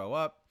guys grow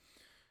up,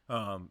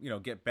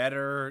 get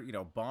better,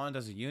 bond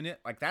as a unit.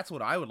 Like, that's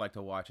what I would like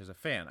to watch as a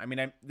fan. I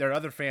mean, there are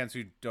other fans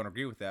who don't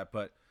agree with that,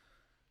 but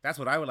that's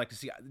what I would like to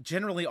see.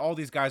 Generally, all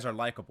these guys are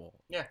likable.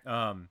 Yeah.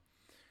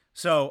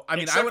 So, I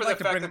mean, except I would for like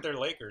the to fact bring that they're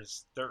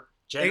Lakers. They're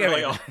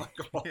generally all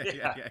likable.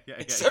 Yeah.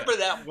 Except for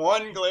that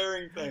one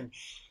glaring thing.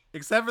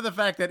 Except for the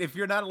fact that if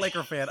you're not a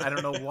Laker fan, I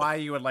don't know why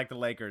you would like the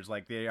Lakers.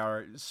 Like, they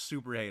are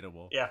super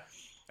hateable. Yeah.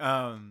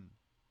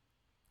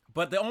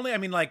 But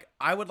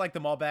I would like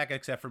them all back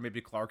except for maybe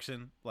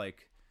Clarkson.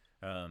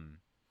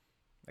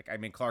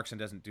 Clarkson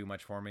doesn't do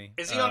much for me.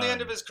 Is he on the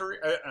end of his career?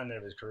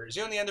 Is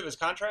he on the end of his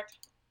contract?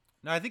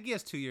 No, I think he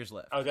has 2 years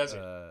left. Oh, does he?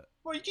 Or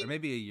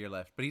maybe a year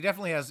left. But he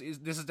definitely has.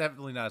 This is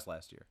definitely not his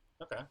last year.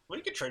 Okay. Well,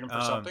 you could trade him for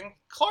something.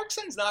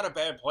 Clarkson's not a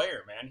bad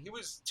player, man. He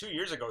was 2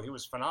 years ago. He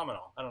was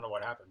phenomenal. I don't know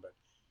what happened, but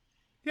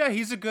yeah,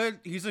 he's a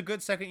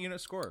good second unit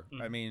scorer.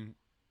 I mean,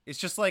 it's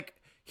just like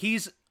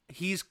he's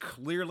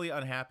clearly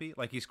unhappy.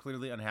 Like, he's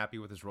clearly unhappy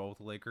with his role with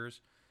the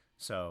Lakers.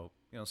 So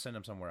send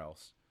him somewhere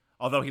else.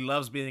 Although he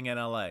loves being in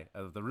LA.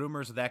 The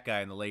rumors of that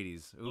guy and the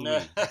ladies. Ooh,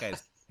 that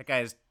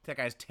guy's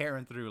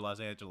tearing through Los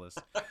Angeles.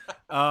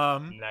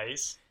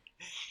 Nice.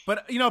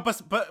 But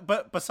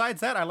but besides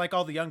that, I like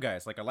all the young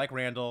guys. Like, I like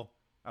Randall.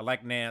 I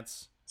like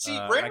Nance. See,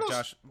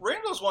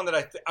 Randall's one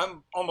that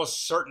I'm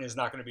almost certain is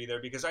not going to be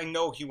there because I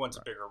know he wants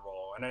a bigger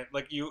role. And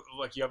like you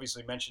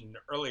obviously mentioned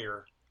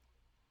earlier,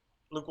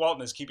 Luke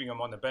Walton is keeping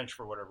him on the bench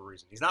for whatever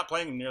reason. He's not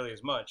playing nearly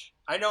as much.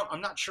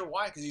 I'm not sure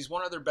why, because he's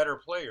one of their better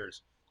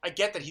players. I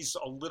get that he's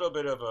a little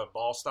bit of a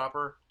ball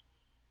stopper,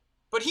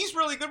 but he's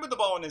really good with the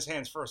ball in his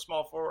hands for a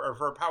small forward or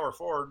for a power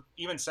forward,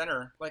 even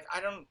center. Like,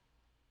 I don't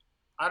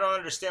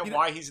understand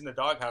why he's in the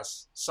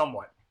doghouse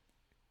somewhat.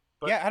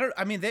 But, yeah,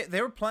 they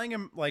were playing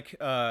him like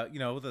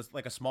with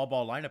like a small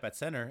ball lineup at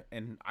center,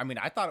 and I mean,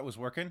 I thought it was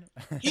working.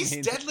 He's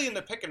deadly in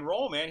the pick and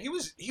roll, man. He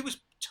was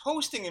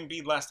toasting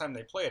Embiid last time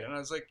they played, and I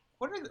was like,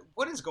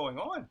 what is going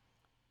on?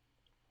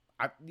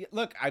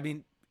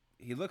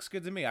 He looks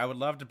good to me. I would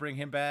love to bring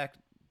him back,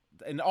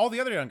 and all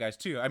the other young guys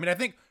too. I mean, I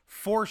think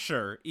for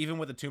sure, even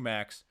with the 2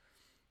 max,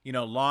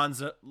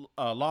 Lonzo,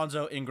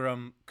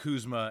 Ingram,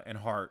 Kuzma, and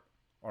Hart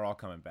are all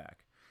coming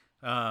back.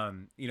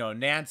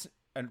 Nance.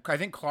 And I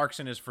think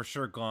Clarkson is for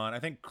sure gone. I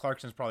think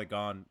Clarkson's probably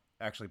gone,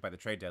 actually, by the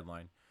trade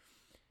deadline.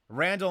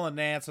 Randall and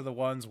Nance are the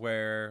ones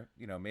where,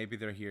 maybe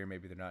they're here,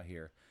 maybe they're not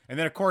here. And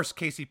then, of course,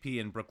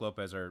 KCP and Brook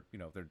Lopez are,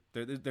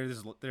 this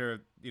is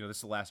the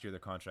last year of their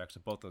contract,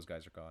 so both those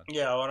guys are gone.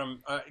 Yeah,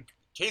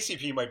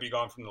 KCP might be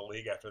gone from the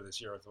league after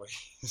this year with the way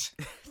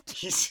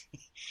he's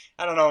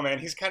I don't know, man.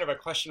 He's kind of a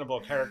questionable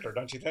character,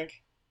 don't you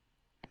think?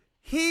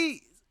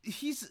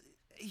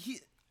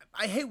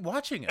 I hate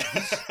watching him.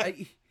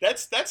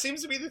 That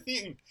seems to be the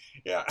theme.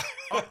 Yeah.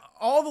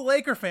 all the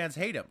Laker fans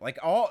hate him. Like,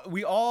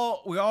 we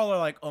all are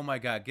like, oh my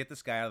God, get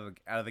this guy out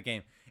of the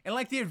game. And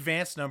like, the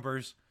advanced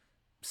numbers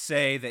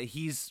say that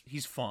he's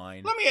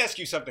fine. Let me ask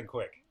you something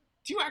quick.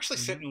 Do you actually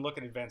sit and look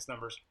at advanced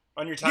numbers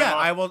on your time off?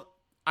 Yeah,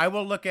 I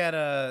will look at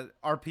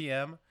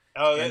RPM.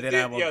 Oh,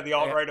 the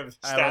alt-right of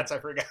stats. I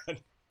forgot.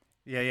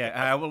 Yeah.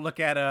 I will look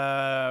at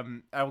I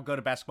will go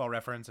to Basketball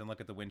Reference and look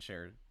at the win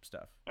share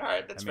stuff. All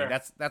right, that's fair.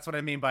 That's what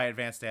I mean by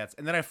advanced stats.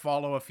 And then I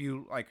follow a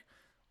few like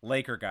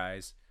Laker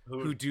guys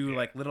who do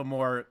like little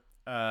more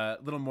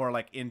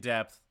like in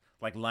depth,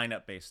 like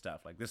lineup based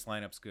stuff. Like, this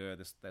lineup's good,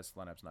 this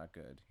lineup's not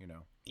good.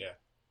 Yeah.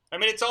 I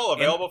mean, it's all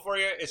available for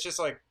you. It's just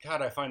like,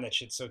 God, I find that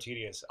shit so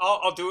tedious.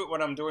 I'll do it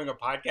when I'm doing a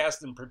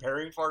podcast and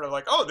preparing for it. I'm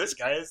like, oh, this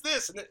guy is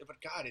this, but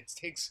God, it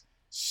takes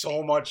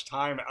so much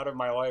time out of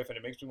my life, and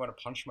it makes me want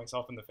to punch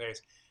myself in the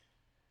face.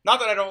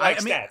 Not that I don't like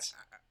stats.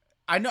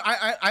 I know.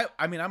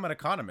 I mean, I'm an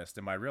economist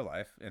in my real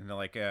life, and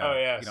like,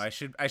 I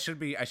should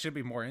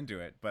be more into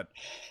it, but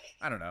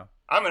I don't know.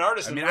 I'm an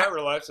artist in my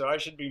real life, so I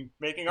should be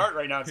making art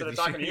right now instead of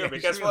talking to you.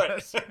 But guess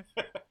what?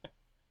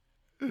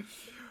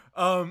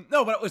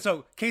 No, but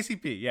so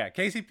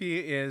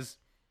KCP is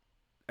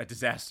a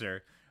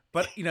disaster.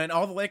 But, and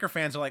all the Laker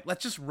fans are like,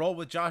 let's just roll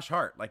with Josh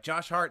Hart. Like,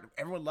 Josh Hart,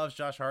 everyone loves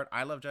Josh Hart.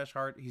 I love Josh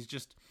Hart. He's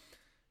just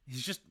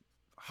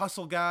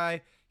hustle guy.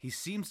 He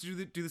seems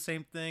to do the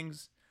same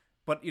things.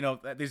 But,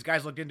 these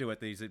guys looked into it,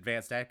 these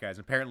advanced stat guys.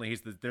 Apparently,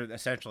 they're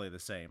essentially the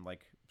same.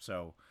 Like,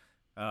 so,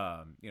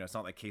 it's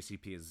not like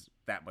KCP is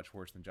that much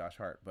worse than Josh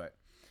Hart. But,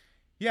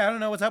 yeah, I don't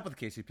know what's up with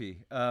KCP.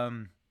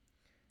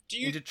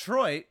 In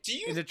Detroit,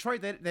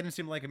 they didn't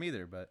seem to like him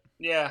either. But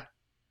yeah,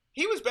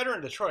 he was better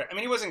in Detroit. I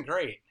mean, he wasn't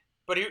great.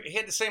 But he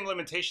had the same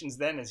limitations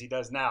then as he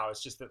does now.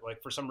 It's just that,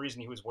 like, for some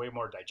reason, he was way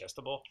more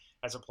digestible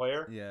as a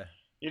player. Yeah.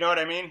 You know what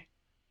I mean?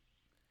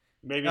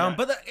 Maybe not.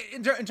 But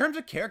in terms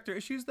of character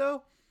issues,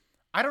 though,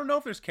 I don't know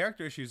if there's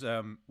character issues.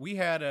 We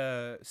had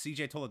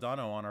CJ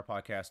Toledano on our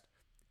podcast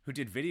who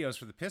did videos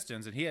for the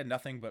Pistons, and he had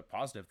nothing but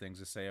positive things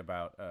to say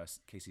about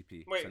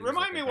KCP. Wait, so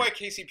remind me why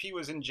KCP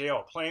was in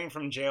jail, playing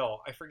from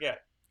jail. I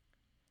forget.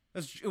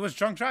 It was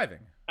drunk driving.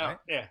 Oh, right?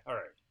 Yeah, all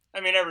right. I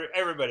mean,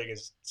 everybody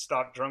gets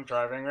stopped drunk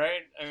driving,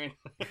 right? I mean,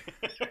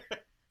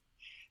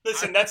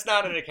 listen, that's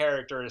not a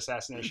character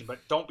assassination, but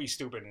don't be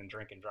stupid and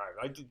drink and drive.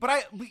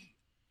 I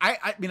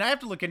mean, I have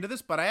to look into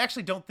this, but I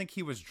actually don't think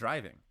he was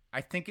driving.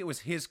 I think it was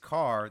his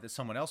car that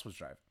someone else was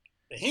driving.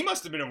 He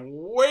must have been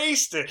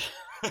wasted.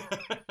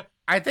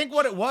 I think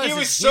what it was. He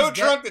was so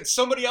drunk that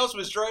somebody else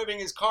was driving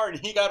his car and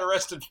he got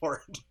arrested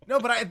for it. No,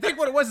 but I think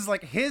what it was is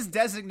like his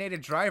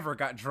designated driver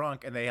got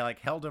drunk and they like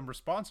held him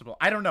responsible.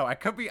 I don't know. I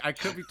could be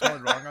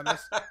totally wrong on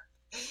this.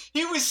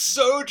 He was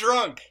so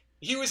drunk.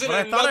 He was in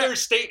another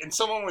state and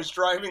someone was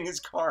driving his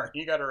car and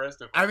he got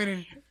arrested. I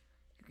mean,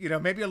 you know,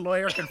 maybe a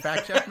lawyer can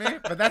fact check me,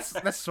 but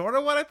that's sort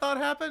of what I thought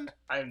happened.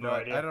 I have no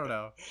idea. I don't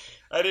know.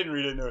 I didn't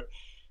read into it.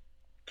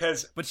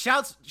 But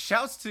shouts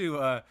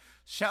to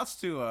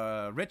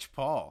Rich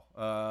Paul,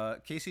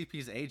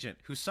 KCP's agent,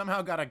 who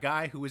somehow got a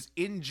guy who was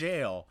in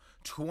jail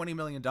 $20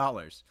 million.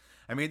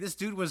 I mean, this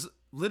dude was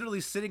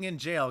literally sitting in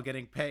jail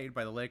getting paid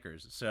by the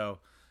Lakers. So,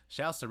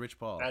 shouts to Rich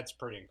Paul. That's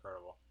pretty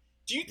incredible.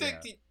 Do you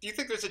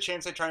think there's a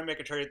chance they try and make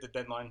a trade at the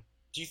deadline?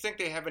 Do you think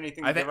they have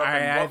anything to give up?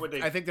 And what would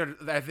they? I think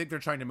they're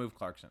trying to move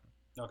Clarkson.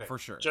 Okay, for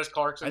sure. Just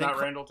Clarkson, not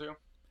Randall too.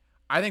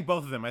 I think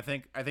both of them. I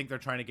think they're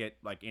trying to get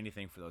like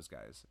anything for those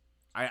guys.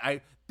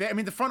 I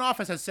mean, the front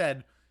office has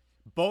said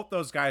both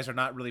those guys are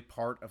not really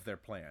part of their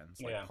plans,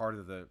 like part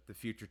of the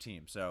future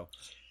team. So,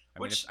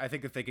 I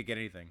think if they could get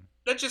anything,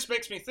 that just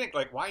makes me think,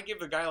 like, why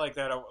give a guy like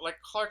that, like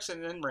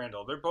Clarkson and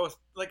Randall? They're both,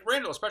 like,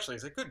 Randall especially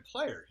is a good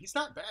player. He's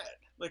not bad.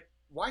 Like,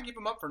 why give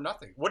him up for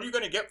nothing? What are you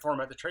going to get for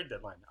him at the trade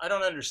deadline? I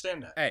don't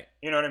understand that. Hey,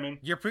 you know what I mean?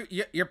 You're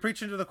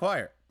preaching to the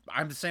choir.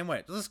 I'm the same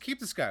way. Let's keep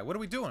this guy. What are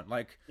we doing?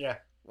 Like, yeah.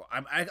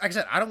 Like I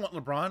said, I don't want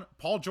LeBron.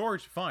 Paul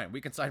George, fine.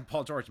 We can sign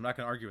Paul George. I'm not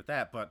going to argue with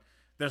that, but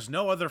there's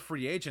no other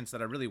free agents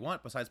that I really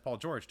want besides Paul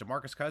George.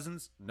 DeMarcus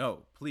Cousins,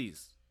 no,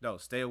 please, no,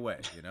 stay away.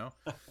 You know,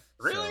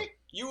 really? So,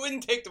 you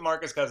wouldn't take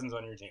DeMarcus Cousins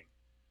on your team?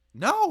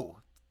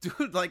 No,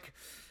 dude. Like,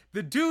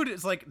 the dude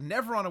is like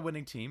never on a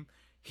winning team.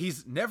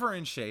 He's never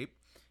in shape.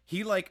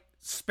 He like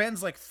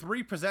spends like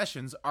 3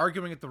 possessions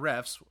arguing at the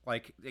refs,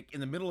 like in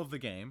the middle of the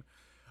game.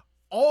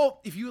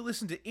 If you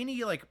listen to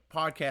any like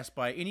podcast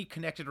by any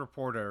connected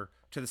reporter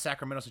to the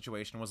Sacramento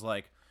situation, was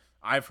like,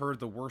 I've heard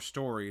the worst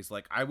stories.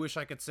 Like, I wish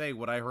I could say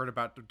what I heard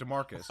about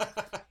DeMarcus.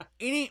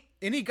 any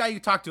guy you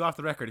talk to off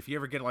the record, if you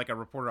ever get like a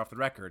reporter off the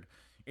record,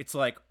 it's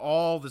like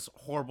all this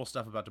horrible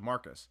stuff about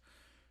DeMarcus.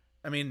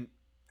 I mean,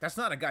 that's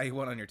not a guy you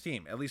want on your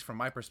team, at least from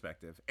my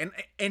perspective.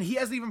 And he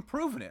hasn't even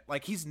proven it.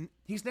 Like, he's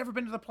never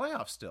been to the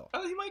playoffs still.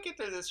 Oh, he might get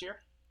there this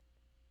year.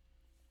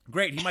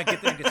 Great, he might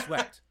get there and get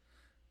swept.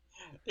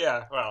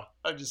 Yeah, well,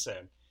 I'm just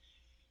saying.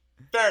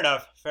 Fair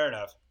enough.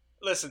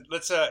 Listen,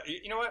 let's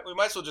you know what? We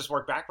might as well just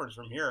work backwards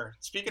from here.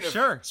 Speaking of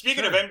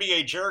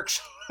NBA jerks.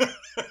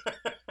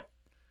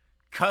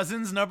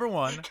 Cousins number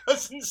 1.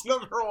 Cousins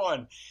number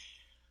 1.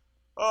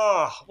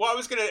 Oh, well, I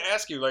was going to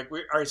ask you, like, all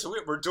right, so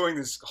we're doing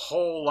this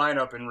whole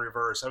lineup in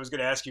reverse. I was going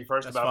to ask you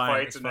first about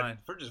fights, and then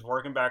we're just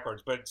working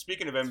backwards. But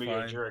speaking of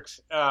NBA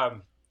jerks, I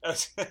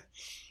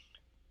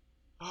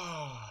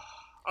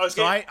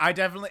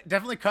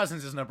definitely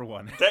Cousins is number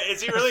 1.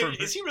 Is he really?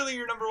 Is he really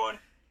your number 1?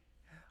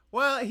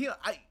 Well,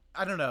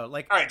 I don't know.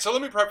 Like, all right, so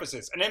let me preface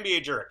this: an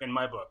NBA jerk, in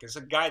my book, is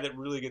a guy that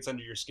really gets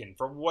under your skin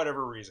for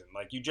whatever reason.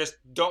 Like, you just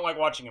don't like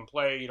watching him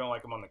play. You don't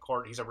like him on the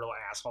court. He's a real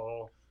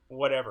asshole.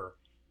 Whatever.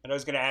 And I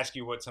was going to ask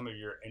you what some of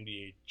your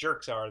NBA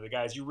jerks are. The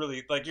guys you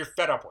really like, you're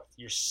fed up with.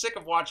 You're sick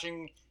of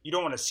watching. You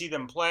don't want to see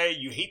them play.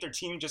 You hate their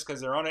team just because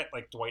they're on it,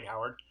 like Dwight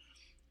Howard.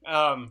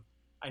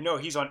 I know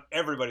he's on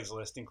everybody's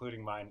list,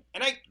 including mine.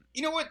 And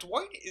you know what?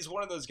 Dwight is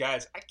one of those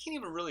guys. I can't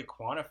even really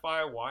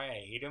quantify why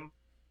I hate him.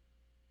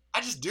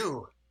 I just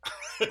do.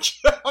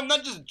 I'm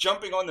not just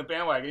jumping on the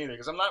bandwagon either,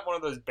 because I'm not one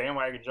of those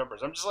bandwagon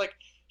jumpers. I'm just like,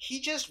 he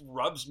just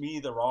rubs me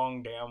the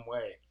wrong damn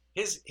way.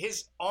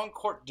 His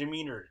on-court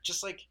demeanor,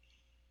 just like,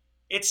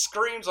 it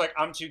screams like,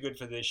 I'm too good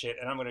for this shit,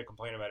 and I'm going to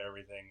complain about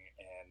everything,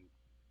 and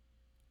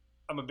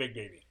I'm a big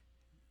baby.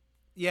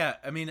 Yeah,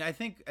 I mean, I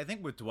think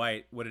with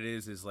Dwight, what it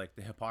is like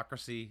the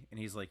hypocrisy, and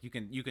he's like, you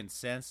can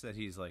sense that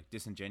he's like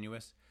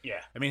disingenuous.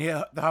 Yeah. I mean,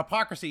 the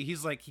hypocrisy,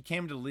 he's like, he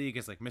came to the league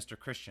as like Mr.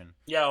 Christian.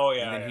 Yeah, oh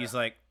yeah. And then he's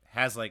like,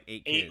 has like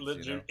 8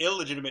 kids.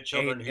 Illegitimate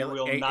children who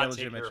will not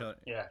take her. Children.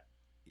 Yeah.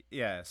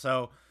 Yeah,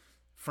 so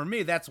for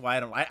me, that's why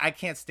I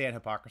can't stand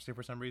hypocrisy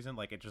for some reason.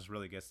 Like, it just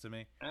really gets to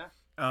me.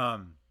 Yeah.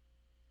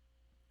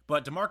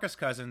 But DeMarcus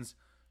Cousins,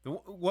 the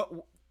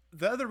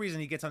other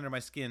reason he gets under my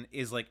skin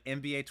is like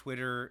NBA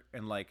Twitter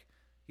and like,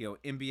 you know,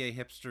 NBA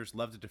hipsters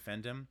love to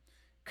defend him,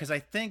 because I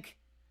think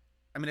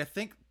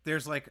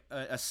there's like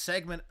a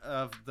segment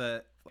of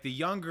the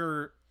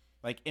younger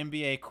like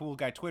NBA cool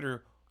guy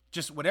Twitter,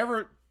 just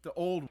whatever the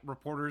old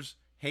reporters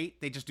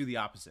hate, they just do the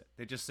opposite.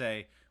 They just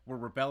say we're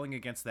rebelling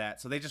against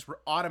that. So they just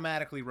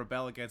automatically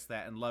rebel against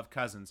that and love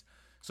Cousins.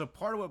 So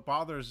part of what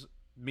bothers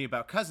me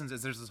about Cousins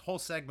is there's this whole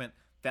segment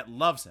that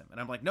loves him, and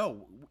I'm like,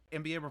 no,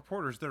 NBA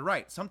reporters, they're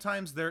right.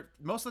 Sometimes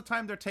most of the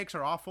time their takes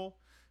are awful,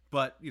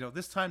 but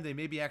this time they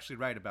may be actually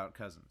right about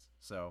Cousins.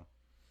 So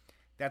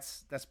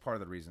that's part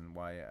of the reason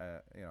why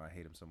I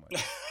hate him so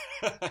much.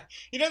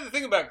 The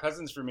thing about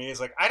Cousins for me is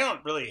like I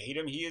don't really hate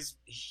him. He's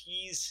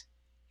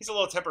a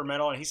little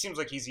temperamental, and he seems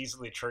like he's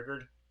easily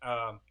triggered.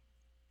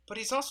 But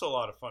he's also a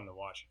lot of fun to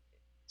watch,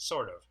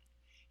 sort of.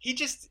 He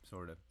just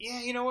sort of. Yeah,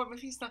 you know what?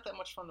 Maybe he's not that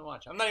much fun to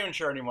watch. I'm not even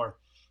sure anymore.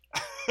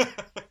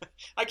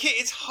 I can't.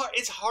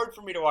 It's hard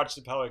for me to watch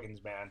the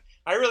Pelicans, man.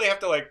 I really have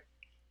to like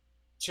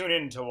tune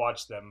in to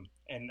watch them,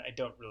 and I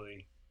don't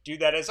really do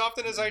that as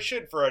often as I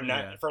should for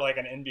like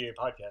an NBA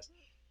podcast.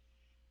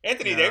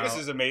 Anthony Davis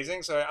is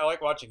amazing, so I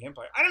like watching him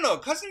play. I don't know.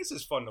 Cousins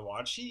is fun to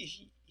watch.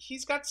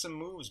 He's got some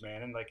moves,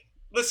 man, and like.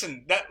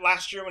 Listen, that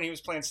last year when he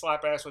was playing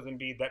slap ass with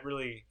Embiid, that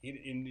really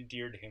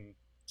endeared him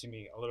to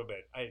me a little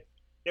bit.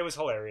 It was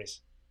hilarious.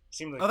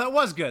 Seemed like that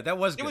was good. It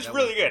was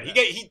really good.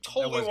 He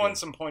totally won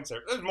some points there.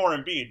 It was more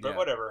Embiid, but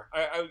whatever.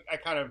 I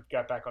kind of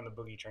got back on the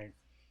boogie train.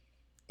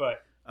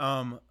 But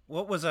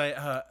what was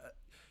I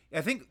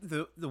think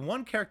the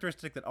one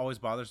characteristic that always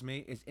bothers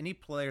me is any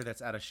player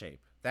that's out of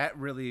shape. That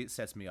really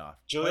sets me off.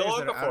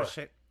 Jahlil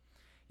Okafor.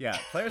 Yeah,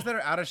 players that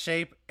are out of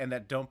shape and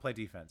that don't play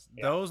defense.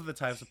 Yeah. Those are the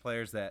types of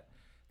players that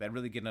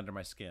really get under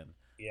my skin.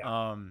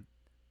 Yeah.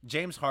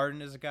 James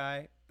Harden is a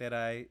guy that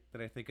I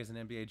think is an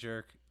NBA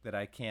jerk that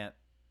I can't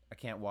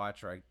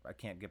watch or I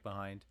can't get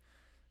behind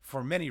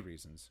for many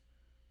reasons.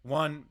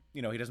 One, he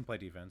doesn't play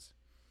defense.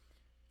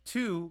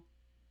 Two,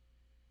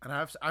 and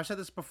I've said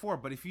this before,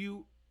 but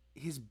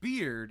his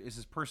beard is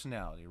his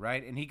personality,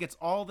 right? And he gets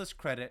all this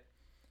credit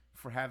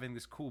for having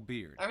this cool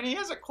beard. I mean, he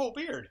has a cool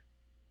beard.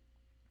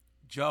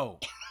 Joe,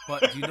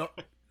 but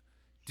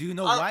do you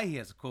know why he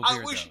has a cool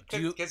beard?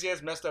 Because he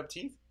has messed up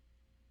teeth.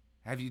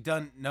 Have you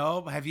done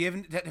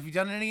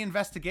any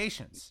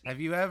investigations?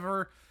 Have you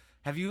ever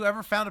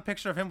found a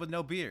picture of him with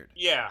no beard?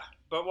 Yeah,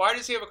 but why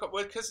does he have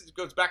because it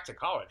goes back to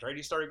college, right?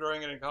 He started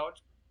growing it in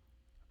college.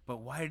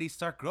 But why did he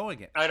start growing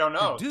it? I don't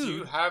know. Do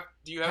you have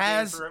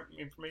the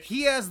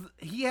information?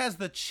 He has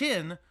the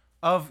chin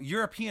of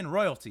European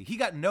royalty. He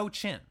got no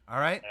chin. All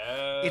right.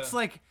 It's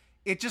like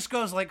it just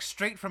goes like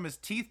straight from his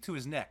teeth to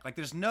his neck. Like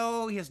he has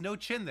no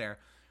chin there.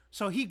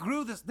 So he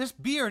grew this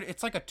beard.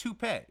 It's like a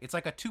toupee. It's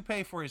like a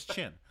toupee for his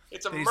chin.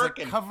 It's a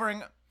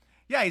merkin.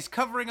 He's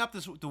covering up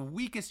the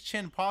weakest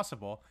chin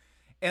possible,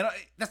 and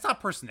that's not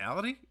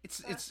personality.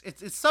 It's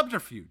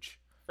subterfuge.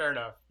 Fair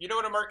enough. You know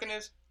what a merkin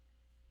is?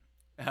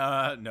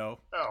 No.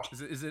 Oh.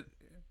 Is it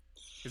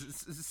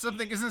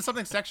something? Isn't it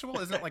something sexual?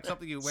 Isn't it like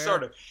something you wear?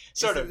 Sort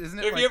of. Isn't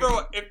it? If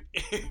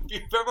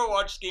you've ever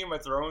watched Game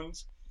of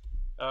Thrones,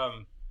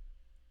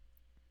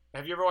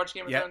 have you ever watched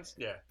Game of Thrones?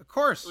 Yeah. Of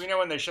course. We know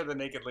when they show the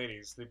naked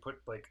ladies, they put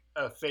like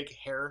a fake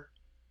hair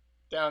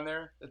down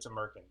there. It's a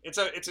merkin. It's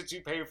a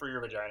toupee for your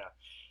vagina.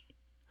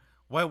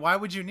 Why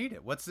would you need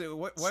it?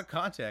 What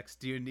context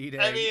do you need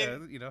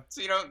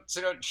so you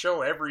don't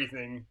show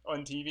everything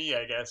on TV,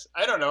 I guess.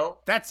 I don't know.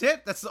 That's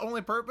it? That's the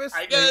only purpose?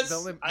 I guess.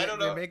 I don't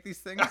know. They make these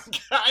things?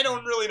 I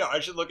don't really know. I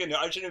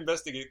should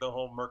investigate the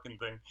whole merkin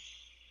thing.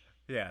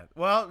 Yeah.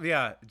 Well,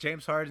 yeah.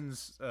 James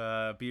Harden's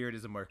beard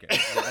is a merkin.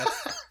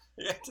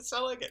 Yeah, I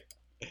like it.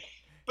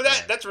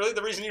 But that's really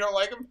the reason you don't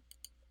like him?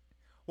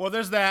 Well,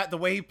 there's that. The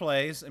way he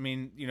plays. I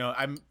mean,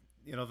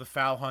 the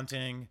foul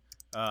hunting,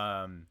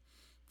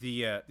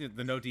 the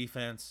no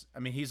defense. I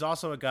mean, he's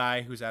also a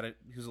guy who's a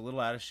little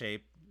out of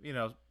shape.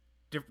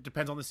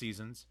 Depends on the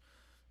seasons.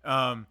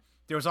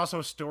 There was also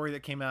a story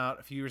that came out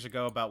a few years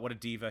ago about what a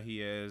diva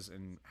he is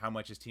and how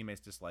much his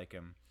teammates dislike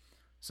him.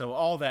 So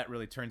all that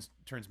really turns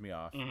me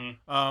off.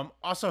 Mm-hmm.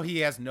 Also, he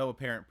has no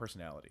apparent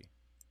personality.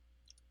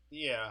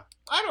 Yeah,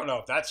 I don't know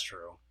if that's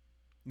true.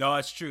 No,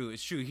 it's true.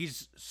 It's true.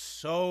 He's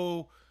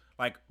so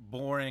like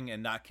boring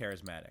and not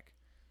charismatic.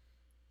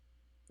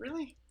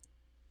 Really?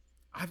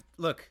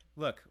 Look.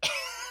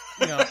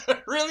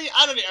 Really?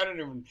 I don't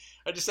even.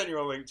 I just sent you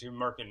a link to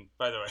Merkin,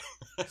 by the way.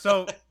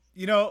 So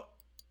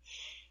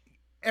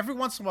every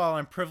once in a while,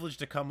 I'm privileged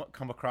to come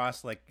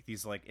across like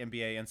these like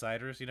NBA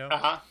insiders. And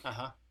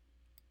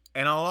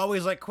I'll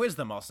always like quiz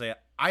them. I'll say,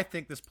 I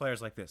think this player's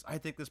like this. I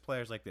think this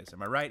player's like this.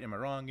 Am I right? Am I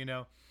wrong?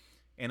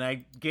 And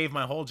I gave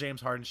my whole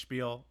James Harden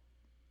spiel,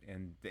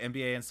 and the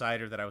NBA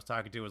insider that I was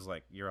talking to was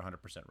like, "You're 100%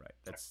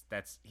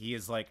 right. He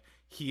is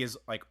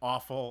like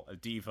awful, a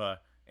diva,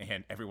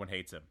 and everyone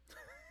hates him."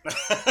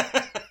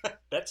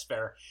 That's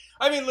fair.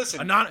 I mean,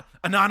 listen,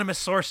 anonymous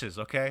sources,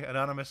 okay?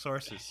 Anonymous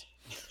sources.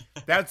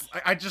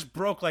 I just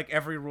broke like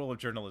every rule of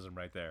journalism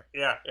right there.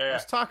 Yeah. I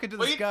was talking to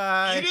this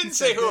guy. You didn't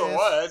say who it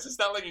was. It's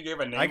not like you gave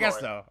a name. I guess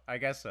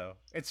so.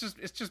 It's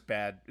just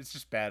bad. It's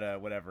just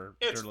bad. Whatever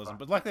journalism.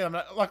 Fun. But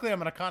luckily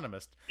I'm an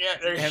economist. Yeah.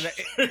 There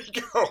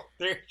you go.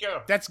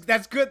 That's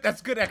good.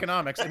 That's good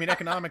economics. I mean,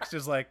 economics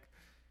is like,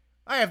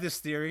 I have this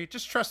theory.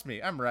 Just trust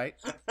me. I'm right.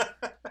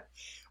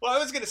 Well, I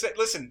was going to say,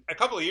 listen, a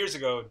couple of years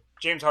ago,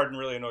 James Harden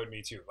really annoyed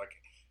me too. Like,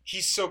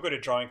 he's so good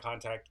at drawing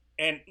contact.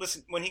 And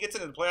listen, when he gets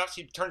into the playoffs,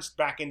 he turns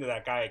back into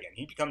that guy again.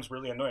 He becomes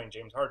really annoying,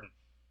 James Harden.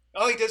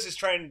 All he does is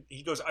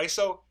he goes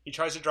ISO, he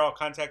tries to draw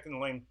contact in the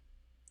lane,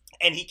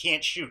 and he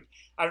can't shoot.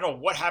 I don't know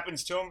what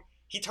happens to him.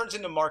 He turns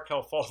into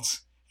Markelle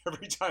Fultz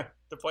every time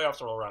the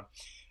playoffs roll around.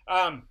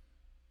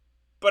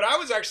 But I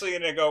was actually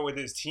going to go with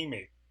his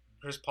teammate,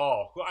 Chris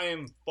Paul, who I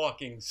am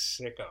fucking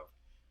sick of.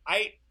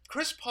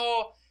 Chris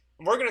Paul,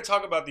 we're going to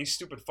talk about these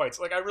stupid fights.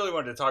 Like, I really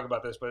wanted to talk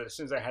about this, but as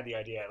soon as I had the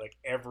idea, like,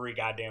 every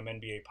goddamn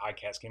NBA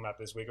podcast came out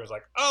this week. I was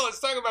like, oh, let's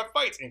talk about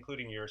fights,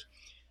 including yours.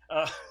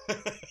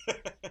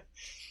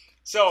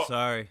 So,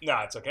 sorry. No,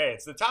 it's okay.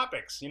 It's the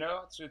topics, you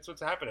know? It's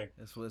what's happening.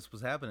 That's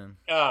what's happening.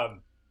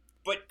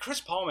 But Chris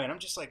Paul, man, I'm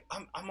just like,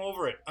 I'm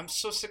over it. I'm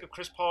so sick of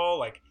Chris Paul.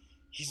 Like,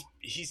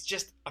 he's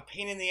just a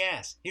pain in the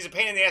ass. He's a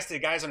pain in the ass to the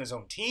guys on his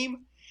own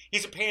team.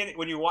 He's a pain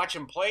when you watch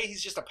him play.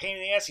 He's just a pain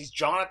in the ass. He's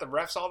jawing at the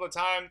refs all the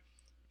time.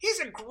 He's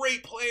a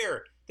great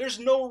player. There's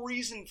no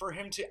reason for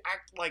him to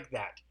act like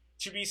that.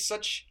 To be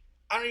such,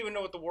 I don't even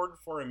know what the word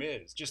for him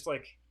is. Just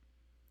like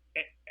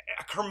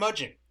a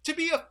curmudgeon. To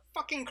be a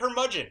fucking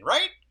curmudgeon,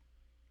 right?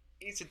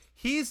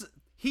 He's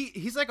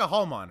like a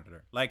hall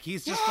monitor. Like,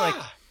 he's just like,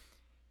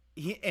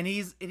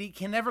 he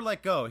can never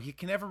let go. He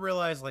can never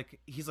realize, like,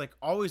 he's like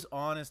always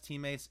on his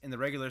teammates in the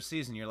regular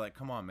season. You're like,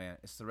 come on, man,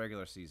 it's the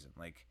regular season.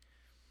 Like,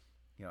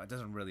 you know, it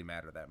doesn't really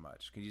matter that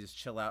much. Can you just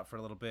chill out for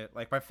a little bit?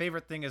 Like, my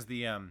favorite thing is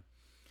the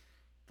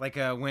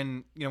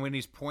when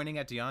he's pointing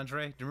at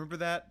DeAndre. Do you remember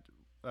that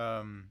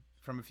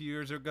from a few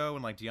years ago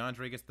when, like,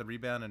 DeAndre gets the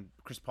rebound and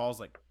Chris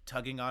Paul's like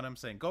tugging on him,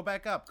 saying, "Go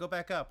back up, like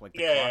the clock."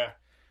 Yeah.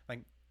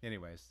 Like,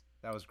 anyways,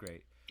 that was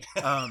great.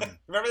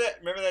 Remember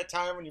that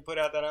time when you put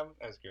out that album?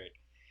 That was great.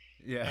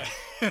 Yeah.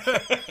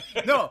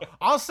 No,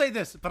 I'll say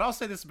this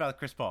about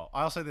Chris Paul.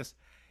 I'll say this: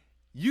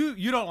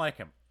 you don't like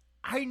him.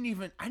 I didn't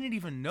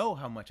even know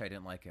how much I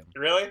didn't like him.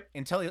 Really?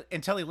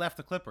 Until he left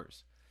the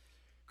Clippers.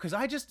 Because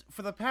I just,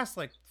 for the past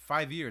like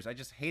 5 years, I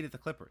just hated the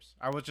Clippers.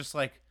 I was just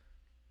like,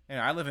 you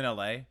know, I live in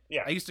LA.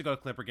 Yeah. I used to go to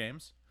Clipper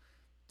games.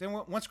 Then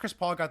once Chris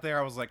Paul got there,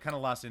 I was like kind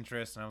of lost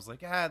interest, and I was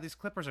like, these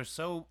Clippers are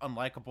so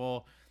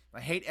unlikable.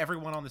 I hate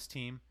everyone on this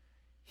team.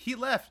 He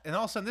left, and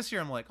all of a sudden this year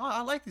I'm like, oh,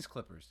 I like these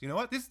Clippers. You know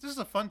what? This is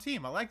a fun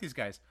team. I like these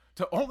guys.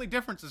 The only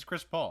difference is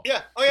Chris Paul.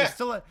 Yeah. Oh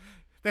yeah.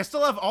 They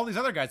still have all these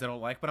other guys I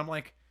don't like, but I'm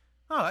like,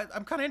 oh,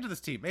 I'm kind of into this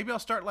team. Maybe I'll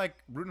start like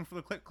rooting for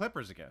the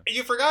Clippers again.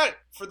 You forgot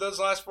for those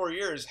last 4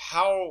 years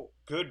how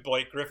good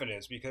Blake Griffin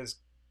is because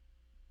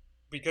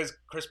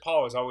Chris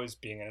Paul is always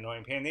being an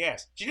annoying pain in the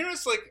ass. Do you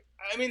notice, like,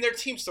 I mean, their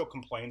team still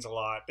complains a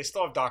lot. They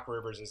still have Doc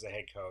Rivers as the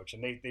head coach,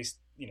 and they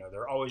you know,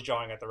 they're always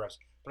jawing at the refs.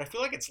 But I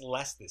feel like it's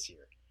less this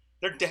year.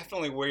 They're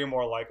definitely way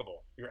more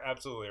likable. You're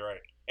absolutely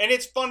right. And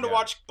it's fun to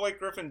watch Blake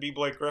Griffin be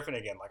Blake Griffin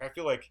again. Like, I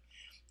feel like,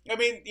 I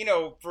mean, you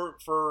know,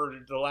 for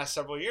the last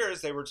several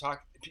years, there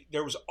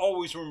was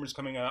always rumors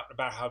coming out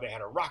about how they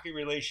had a rocky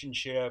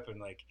relationship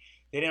and, like,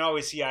 they didn't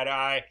always see eye to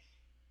eye.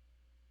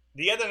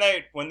 The other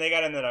night when they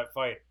got into that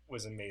fight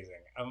was amazing.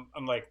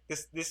 I'm like,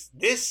 this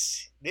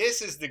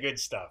is the good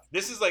stuff.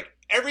 This is like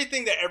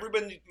everything that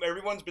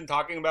everyone's been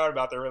talking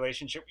about their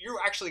relationship. You're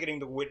actually getting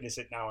to witness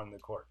it now on the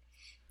court.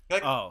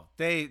 Like, oh,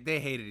 they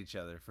hated each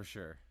other for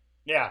sure.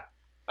 Yeah,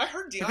 I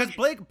heard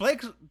DeAndre,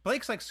 because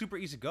Blake's like super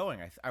easygoing.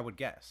 I would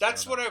guess.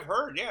 That's what I've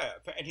heard. Yeah,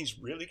 and he's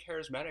really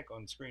charismatic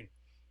on screen.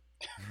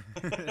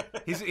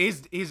 he's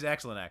an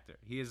excellent actor.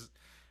 He is.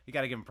 You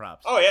got to give him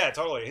props. Oh yeah,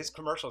 totally. His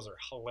commercials are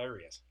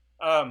hilarious.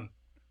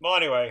 Well,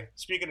 anyway,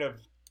 speaking of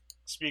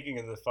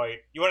the fight,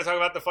 you want to talk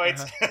about the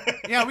fights?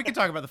 Yeah, we can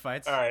talk about the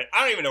fights. All right,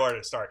 I don't even know where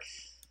to start.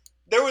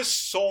 There was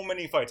so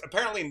many fights.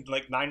 Apparently,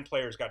 like 9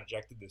 players got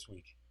ejected this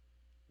week.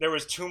 There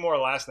was 2 more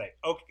last night.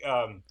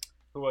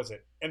 Who was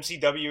it?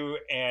 MCW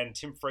and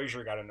Tim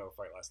Frazier got into a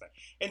fight last night.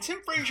 And Tim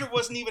Frazier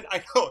wasn't even,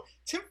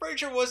 Tim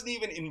Frazier wasn't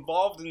even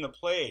involved in the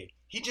play.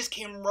 He just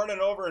came running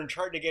over and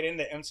tried to get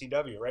into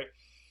MCW, right?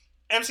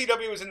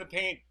 MCW was in the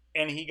paint,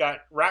 and he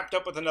got wrapped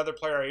up with another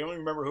player. I don't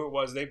remember who it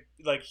was.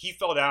 He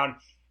fell down,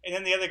 and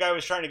then the other guy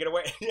was trying to get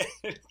away.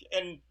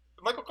 And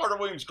Michael Carter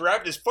Williams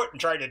grabbed his foot and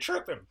tried to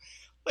trip him.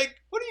 Like,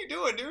 what are you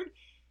doing, dude?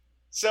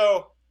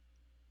 So,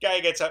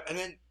 guy gets up, and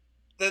then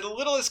the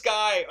littlest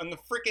guy on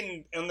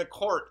the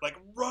court, like,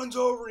 runs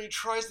over and he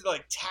tries to,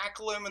 like,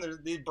 tackle him, and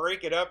they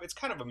break it up. It's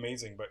kind of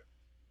amazing, but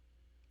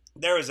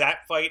there was that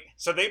fight.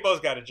 So they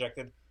both got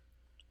ejected.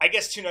 I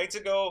guess 2 nights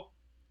ago,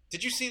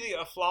 did you see the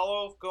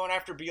Aflalo going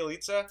after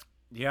Bielitsa?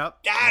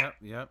 Yep. That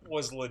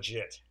was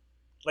legit.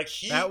 Like,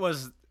 that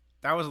was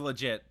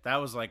legit. That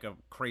was like a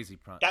crazy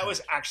punch. That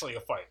was actually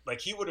a fight. Like,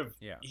 he would have,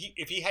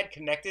 if he had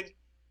connected,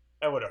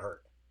 that would have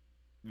hurt.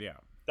 Yeah.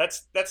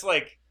 That's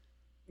like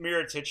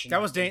Mirotic.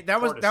 That was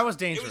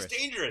dangerous. It was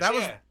dangerous.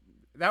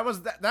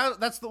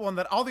 That's the one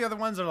that all the other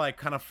ones are like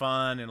kind of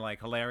fun and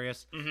like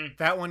hilarious. Mm-hmm.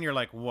 That one you're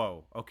like,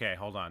 whoa, okay,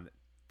 hold on,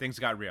 things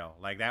got real.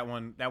 Like that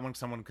one,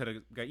 someone could have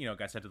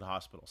got sent to the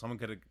hospital. Someone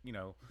could have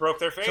broke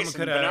their face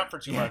and been out for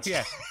 2 months.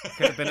 Yeah,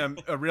 could have been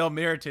a real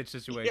Mirotic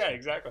situation. Yeah,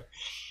 exactly.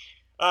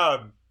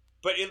 But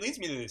it leads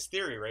me to this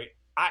theory, right?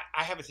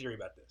 I have a theory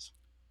about this.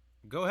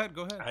 Go ahead.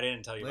 I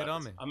didn't tell you Lay about it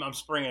on this. me. I'm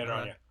springing it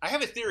on you. I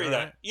have a theory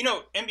that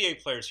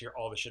NBA players hear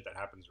all the shit that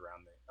happens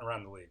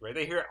around the league, right?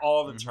 They hear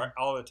all the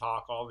all the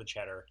talk, all the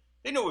chatter.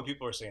 They know what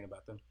people are saying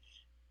about them.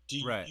 Do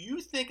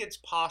you think it's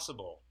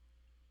possible?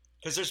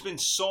 Because there's been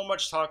so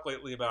much talk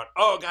lately about,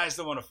 guys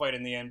don't want to fight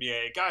in the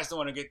NBA. Guys don't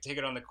want to take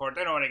it on the court.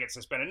 They don't want to get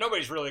suspended.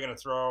 Nobody's really going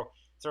to throw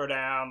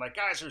down. Like,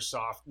 guys are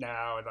soft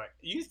now. And like,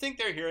 you think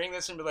they're hearing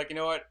this and be like, you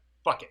know what?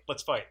 Fuck it.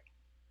 Let's fight.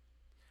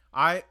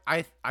 I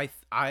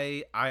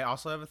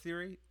also have a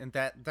theory, and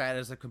that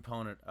is a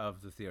component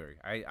of the theory.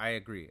 I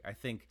agree. I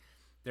think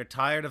they're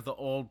tired of the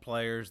old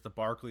players, the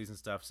Barkleys and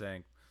stuff,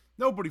 saying,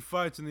 nobody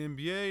fights in the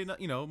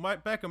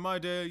NBA. Back in my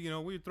day,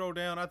 we'd throw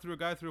down. I threw a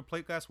guy through a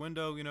plate glass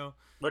window.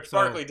 Which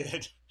Barkley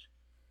did.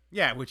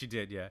 Yeah, which he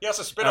did. Yeah. He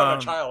also spit on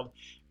a child.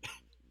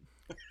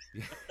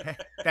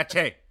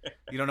 Hey,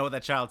 you don't know what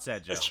that child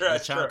said, Joe. That's true.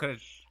 That's true.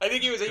 I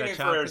think he was aiming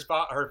for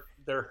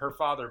her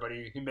father, but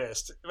he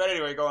missed. But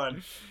anyway, go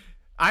on.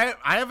 I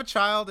have a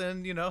child,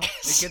 and it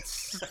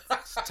gets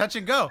touch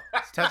and go.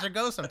 It's touch and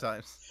go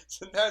sometimes.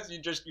 Sometimes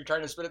you're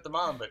trying to spit at the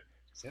mom, but.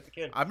 Hit the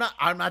kid. I'm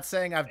not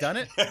saying I've done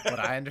it, but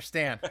I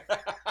understand.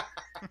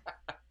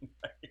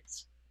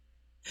 Nice.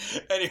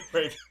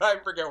 Anyway, I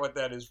forget what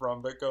that is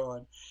from, but go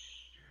on.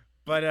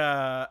 But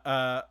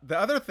the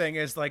other thing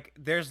is, like,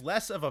 there's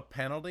less of a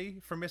penalty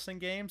for missing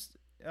games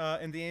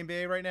in the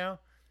NBA right now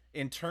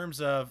in terms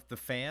of the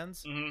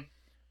fans. Mm-hmm.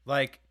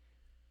 Like,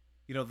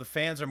 the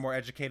fans are more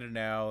educated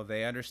now.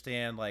 They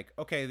understand, like,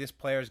 okay, this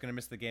player is going to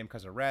miss the game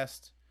because of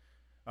rest.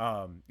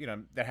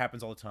 That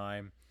happens all the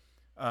time.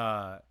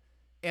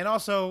 And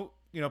also,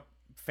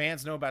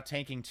 fans know about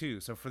tanking too.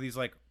 So for these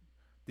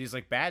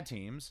bad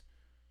teams,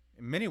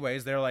 in many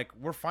ways, they're like,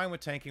 we're fine with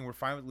tanking. We're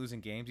fine with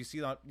losing games. You see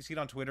it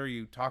on Twitter.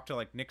 You talk to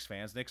like Knicks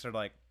fans. Knicks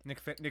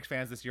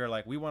fans this year are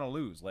like, we want to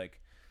lose. Like,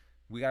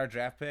 we got our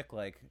draft pick.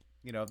 Like,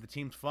 the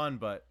team's fun,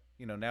 but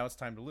now it's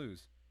time to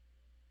lose.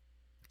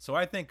 So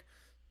I think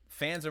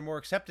fans are more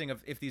accepting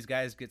of if these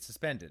guys get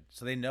suspended.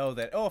 So they know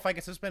that, if I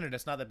get suspended,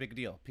 it's not that big a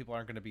deal. People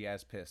aren't going to be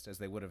as pissed as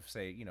they would have,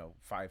 say,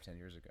 5-10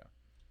 years ago.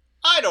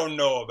 I don't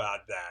know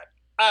about that.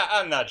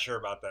 I'm not sure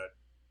about that.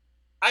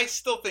 I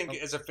still think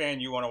as a fan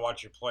you want to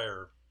watch your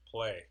player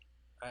play.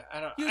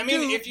 I don't.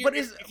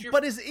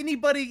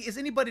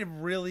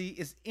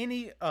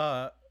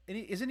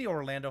 Is any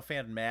Orlando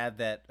fan mad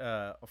that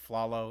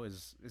Flalo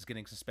is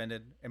getting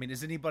suspended? I mean,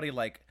 is anybody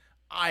like,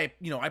 I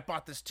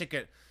bought this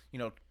ticket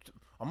a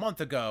month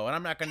ago and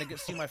I'm not going to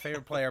see my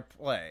favorite player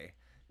play?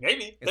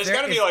 Maybe there's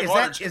got to be like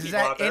one or two people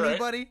out there,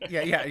 anybody?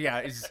 Right?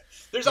 Yeah.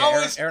 There's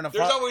always Aaron one.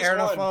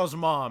 Aflalo's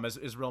mom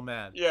is real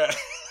mad. Yeah,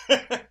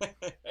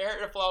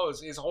 Aaron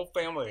Aflalo, his whole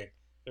family,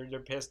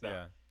 they're pissed now.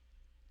 Yeah.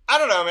 I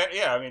don't know, man.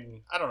 Yeah, I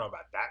mean, I don't know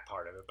about that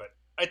part of it, but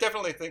I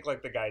definitely think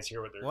like the guys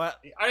hear what they're.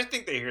 I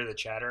think they hear the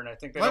chatter, and I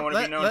think they don't want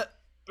to be known.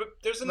 But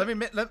there's let me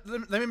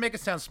make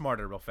it sound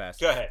smarter real fast.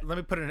 Go ahead. Let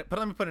me put it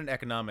in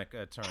economic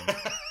terms.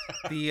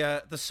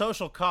 The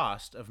social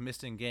cost of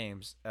missing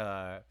games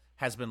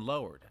has been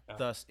lowered,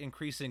 thus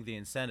increasing the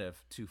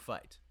incentive to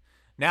fight.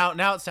 Now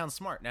it sounds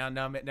smart.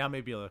 Now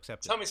maybe you'll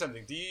accept it. Tell me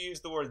something. Do you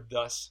use the word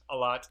 "thus" a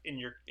lot in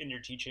your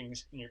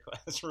teachings in your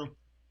classroom?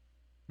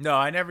 No,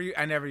 I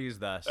never use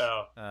thus.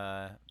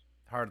 Oh.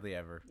 Hardly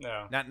ever.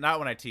 No. Not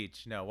when I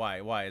teach. No.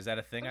 Why? Is that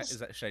a thing?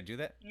 Should I do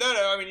that? No.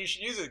 I mean, you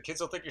should use it.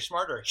 Kids will think you're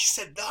smarter. He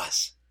said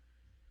thus.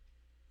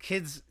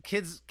 Kids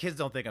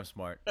don't think I'm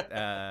smart.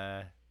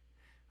 I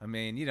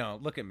mean,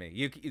 look at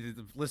me.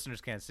 The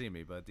listeners can't see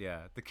me, but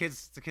yeah, the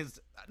kids.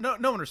 No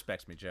one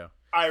respects me, Joe.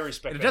 I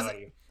respect that about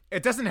you.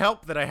 It doesn't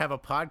help that I have a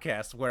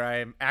podcast where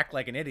I act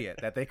like an idiot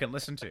that they can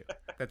listen to.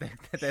 That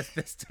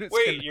the students.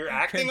 Wait, you're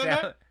acting on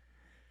that?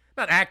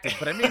 Not acting,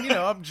 but I mean,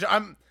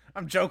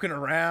 I'm joking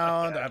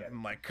around. Okay.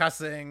 I'm like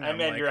cussing. I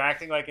meant you're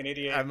acting like an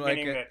idiot. I'm like,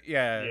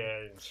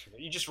 yeah.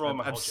 You just ruined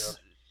my whole joke.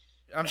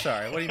 I'm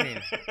sorry. What do you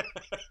mean?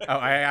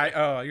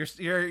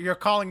 You're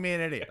calling me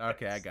an idiot.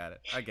 Okay, I got it.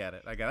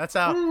 That's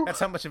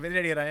how much of an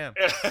idiot I am.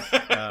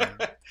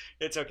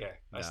 It's okay.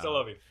 I still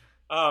love you.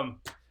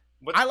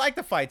 I like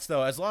the fights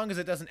though, as long as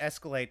it doesn't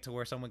escalate to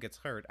where someone gets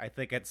hurt. I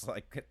think it's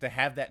like to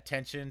have that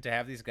tension, to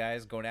have these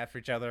guys going after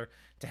each other,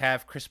 to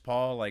have Chris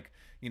Paul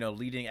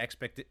leading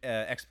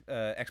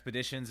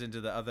expeditions into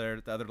the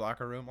other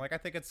locker room. Like I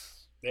think it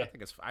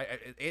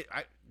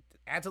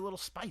adds a little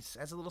spice,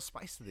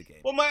 to the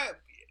game. Well,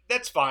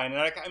 that's fine. And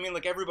I mean,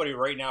 like everybody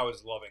right now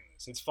is loving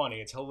this. It's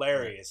funny. It's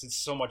hilarious. It's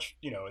so much,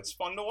 it's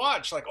fun to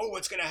watch. Like,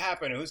 what's going to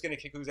happen? Who's going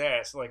to kick whose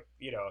ass? Like,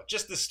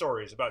 just the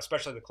stories about,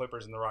 especially the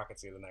Clippers and the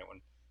Rockets the other night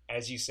when,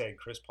 as you said,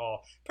 Chris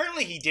Paul,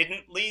 apparently he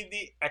didn't lead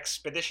the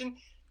expedition.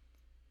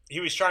 He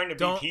was trying to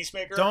be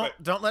peacemaker.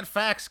 Don't let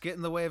facts get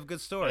in the way of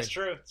good stories. That's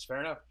true. It's fair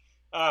enough.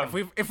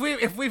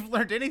 If we've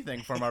learned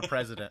anything from our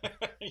president,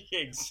 yeah,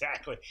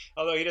 exactly.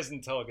 Although he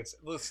doesn't tell it.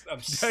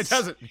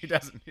 He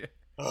doesn't.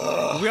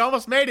 We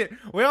almost made it.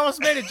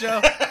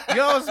 Joe.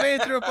 You almost made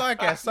it through a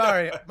podcast.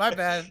 Sorry, my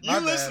bad.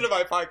 Listen to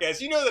my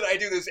podcast. You know that I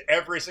do this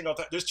every single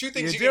time. There's two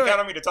things you can count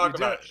on me to talk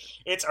about.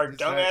 It's our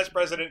dumbass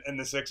president and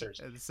the Sixers.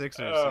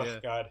 Oh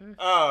God.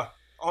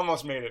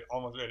 Almost made it.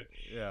 Almost made it.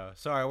 Yeah.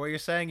 Sorry, what you're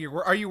saying?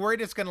 Are you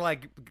worried it's gonna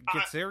like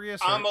get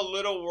serious? Or? I'm a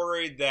little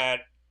worried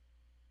that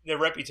their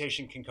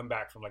reputation can come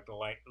back from like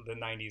the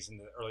 90s and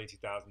the early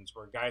 2000s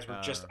where guys were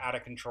just out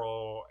of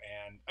control.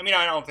 And I mean,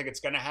 I don't think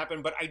it's going to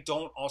happen, but I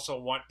don't also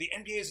want the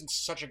NBA is in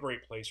such a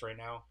great place right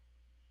now.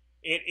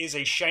 It is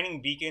a shining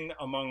beacon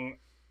among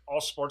all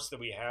sports that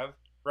we have,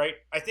 right?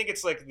 I think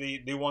it's like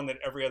the one that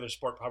every other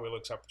sport probably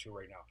looks up to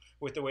right now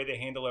with the way they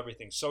handle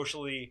everything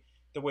socially,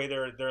 the way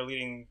they're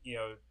leading, you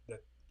know,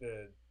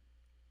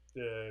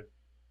 the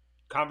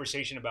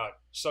conversation about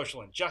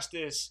social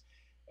injustice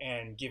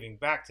and giving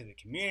back to the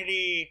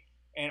community,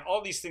 and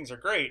all these things are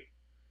great.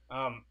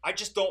 I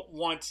just don't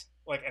want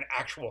like an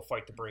actual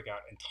fight to break out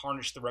and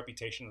tarnish the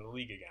reputation of the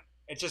league again.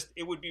 It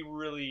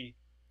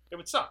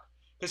would suck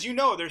because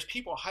there's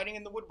people hiding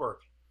in the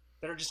woodwork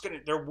that are just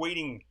they're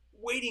waiting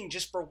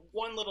just for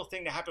one little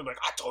thing to happen. Like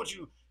I told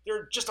you,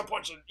 they're just a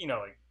bunch of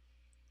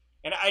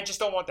and I just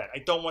don't want that. I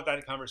don't want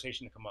that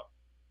conversation to come up.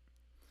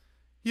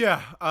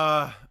 Yeah.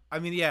 I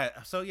mean,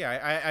 yeah. So yeah,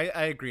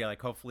 I agree.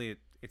 Like hopefully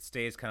it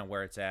stays kind of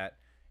where it's at.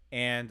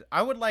 And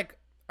I would like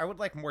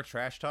more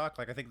trash talk.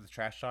 Like I think the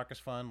trash talk is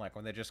fun. Like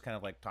when they just kind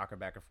of like talking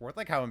back and forth,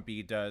 like how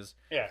Embiid does.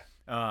 Yeah.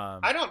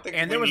 I don't think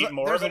and we need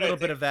more of it. There's a little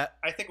bit of that.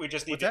 I think we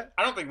just need to.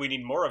 I don't think we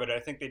need more of it. I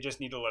think they just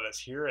need to let us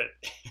hear it.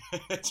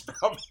 It's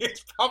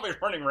probably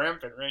running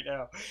rampant right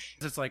now.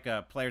 It's like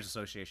a players'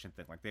 association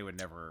thing. Like they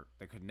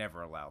could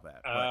never allow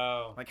that.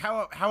 Oh. Like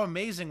how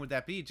amazing would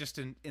that be? Just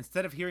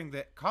instead of hearing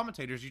the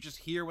commentators, you just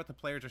hear what the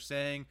players are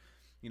saying.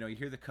 You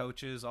hear the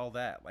coaches, all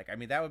that. Like, I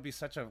mean, that would be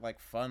such a like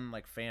fun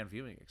like fan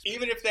viewing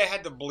experience. Even if they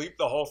had to bleep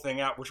the whole thing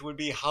out, which would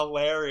be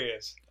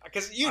hilarious,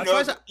 because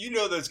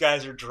those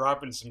guys are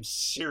dropping some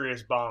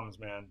serious bombs,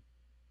 man.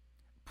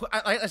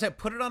 I said,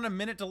 put it on a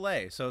minute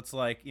delay, so it's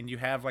like, and you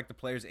have like the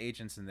players'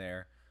 agents in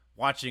there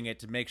watching it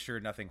to make sure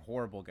nothing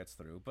horrible gets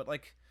through. But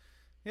like,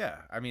 yeah,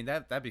 I mean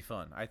that'd be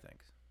fun, I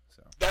think.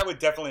 So that would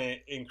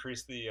definitely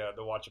increase the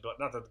watchability.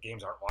 Not that the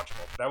games aren't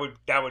watchable, but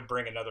that would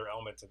bring another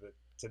element to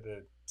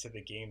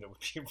the game that would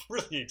be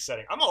really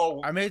exciting. I'm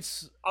all in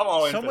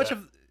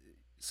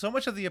so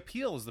much of the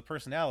appeal is the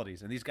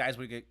personalities, and these guys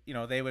would get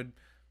they would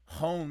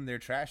hone their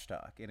trash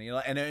talk, and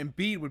and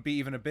Embiid would be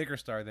even a bigger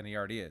star than he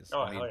already is.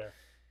 Oh, hell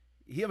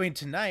yeah. I mean,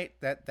 tonight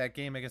that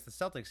game against the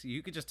Celtics,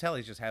 you could just tell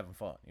he's just having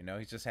fun.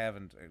 He's just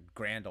having a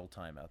grand old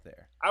time out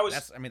there.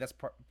 That's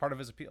part of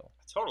his appeal.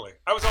 Totally.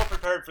 I was all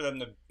prepared for them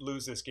to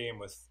lose this game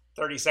with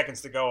 30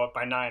 seconds to go, up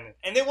by 9,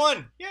 and they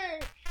won.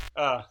 Yay!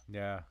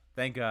 Yeah.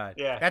 Thank God.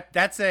 Yeah.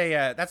 That's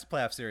a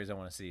playoff series I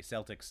want to see.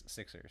 Celtics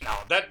Sixers. No,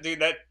 that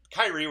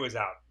Kyrie was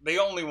out. They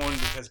only won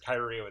because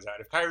Kyrie was out.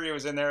 If Kyrie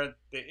was in there,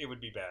 it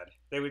would be bad.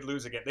 They would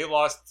lose again. They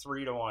lost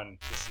 3-1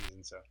 this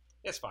season, so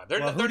it's fine.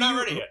 They're not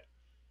ready yet.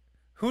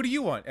 Who do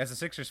you want as a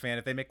Sixers fan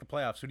if they make the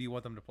playoffs? Who do you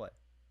want them to play?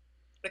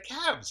 The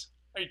Cavs.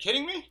 Are you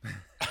kidding me?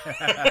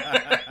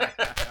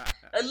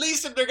 At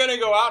least if they're going to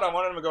go out, I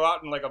want them to go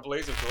out in like a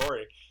blaze of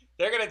glory.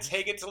 They're going to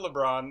take it to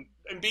LeBron.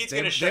 Embiid's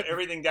going to shut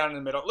everything down in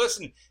the middle.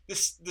 Listen, the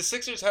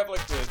Sixers have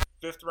like the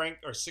 5th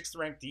ranked or 6th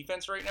ranked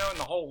defense right now in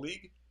the whole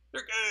league.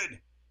 They're good.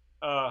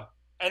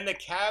 And the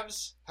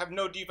Cavs have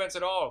no defense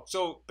at all.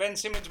 So Ben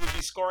Simmons would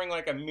be scoring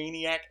like a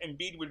maniac.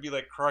 Embiid would be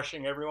like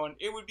crushing everyone.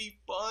 It would be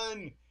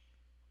fun.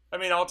 I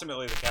mean,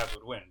 ultimately the Cavs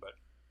would win, but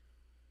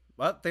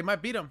well, they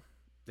might beat them.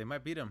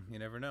 You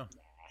never know.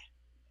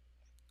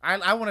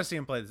 I want to see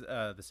him play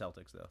the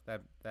Celtics though.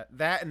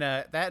 That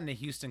and the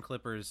Houston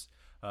Clippers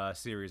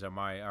series are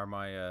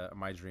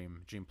my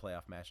dream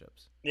playoff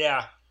matchups.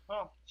 Yeah.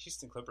 Well,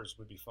 Houston Clippers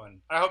would be fun.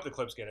 I hope the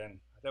Clips get in.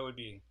 That would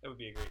be a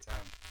great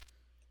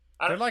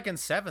time. They're like in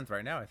 7th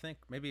right now, I think,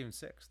 maybe even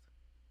 6th.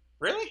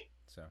 Really?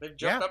 So they've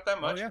jumped up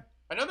that much. Oh, yeah.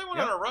 I know they went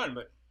on a run,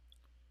 but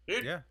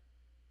dude,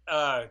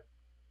 yeah.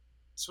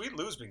 Sweet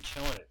Lou's been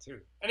killing it too.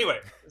 Anyway,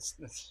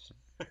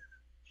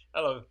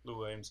 I love Lou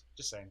Williams.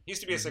 Just saying, he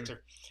used to be a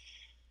Sixer.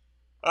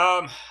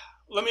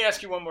 Let me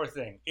ask you one more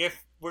thing.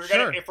 If we're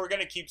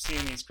gonna keep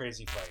seeing these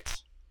crazy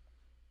fights,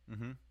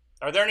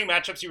 are there any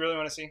matchups you really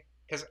want to see?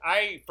 Because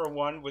I, for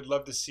one, would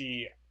love to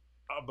see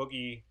a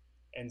Boogie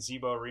and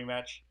Zebo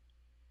rematch.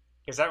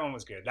 Because that one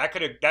was good. That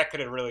could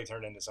have really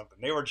turned into something.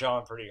 They were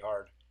jawing pretty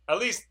hard. At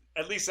least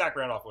Zach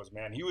Randolph was,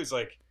 man. He was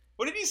like,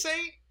 what did he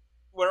say?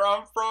 Where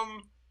I'm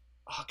from.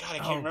 Oh God, I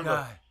can't remember.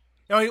 God.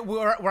 No,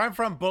 where I'm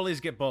from, bullies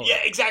get bullied. Yeah,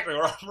 exactly.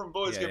 Where I'm from,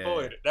 bullies get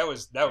bullied. Yeah.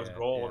 That was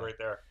gold right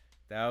there.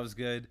 That was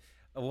good.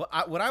 What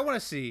I want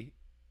to see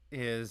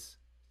is,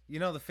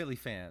 the Philly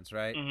fans,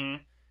 right?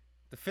 Mm-hmm.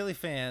 The Philly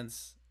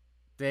fans,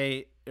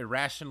 they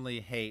irrationally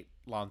hate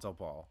Lonzo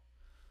Ball.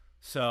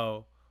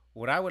 So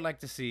what I would like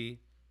to see,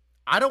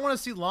 I don't want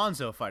to see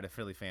Lonzo fight a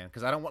Philly fan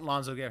because I don't want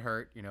Lonzo to get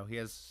hurt.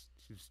 He's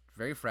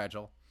very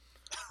fragile.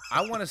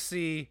 I want to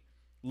see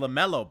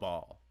LaMelo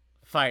Ball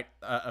fight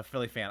a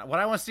Philly fan. What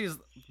I want to see is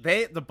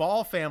the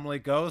Ball family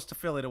goes to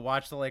Philly to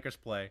watch the Lakers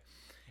play,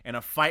 and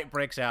a fight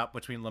breaks out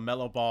between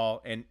LaMelo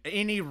Ball and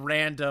any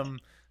random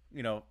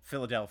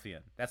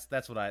Philadelphian. That's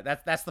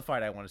the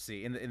fight I want to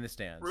see in the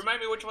stands. Remind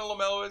me which one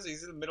LaMelo is.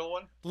 He's in the middle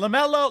one.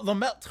 LaMelo.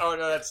 Oh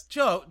no, that's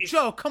Joe,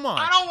 come on.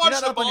 I don't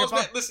watch the balls,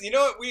 man. Listen, you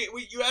know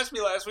what? You asked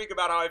me last week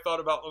about how I felt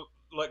about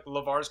like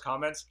LeVar's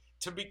comments.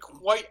 To be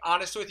quite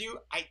honest with you,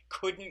 I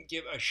couldn't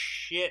give a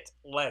shit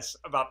less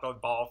about the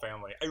Ball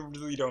family. I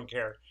really don't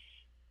care.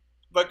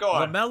 But go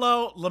on.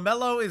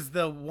 LaMelo is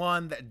the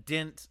one that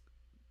didn't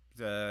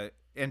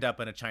end up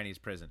in a Chinese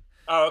prison.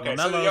 Oh, okay.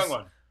 So the young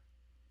one.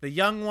 The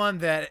young one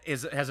that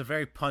has a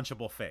very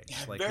punchable face.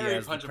 Like he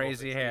has the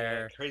crazy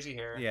hair. Yeah, crazy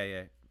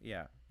hair.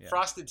 Yeah.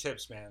 Frosted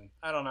tips, man.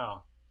 I don't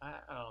know.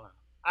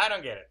 I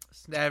don't get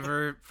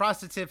it.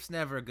 Frosted tips,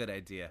 never a good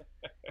idea.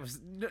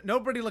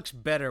 Nobody looks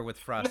better with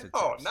frosted tips.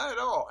 No, not at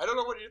all. I don't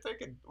know what you're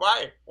thinking.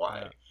 Why?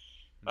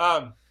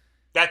 No.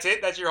 That's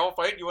it? That's your whole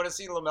fight? You want to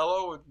see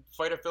LaMelo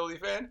fight a Philly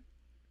fan?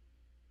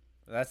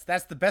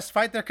 That's the best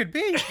fight there could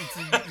be.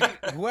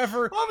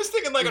 Whoever. Well, I was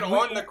thinking like an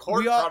on the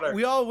court product.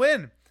 We all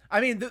win.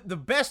 I mean, the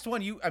best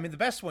one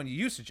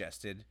you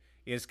suggested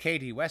is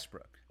KD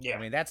Westbrook. Yeah.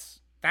 I mean, that's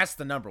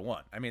the number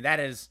one. I mean,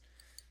 that's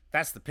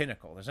the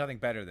pinnacle. There's nothing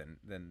better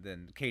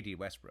than KD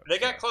Westbrook. They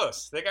got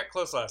close. They got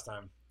close last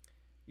time.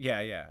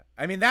 Yeah.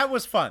 I mean, that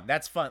was fun.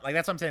 That's fun. Like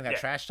that's what I'm saying. That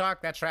trash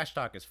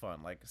talk is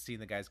fun. Like seeing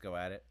the guys go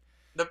at it.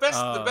 The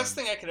best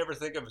thing I can ever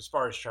think of as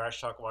far as trash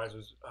talk wise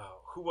was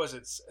who was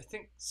it? I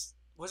think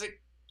was it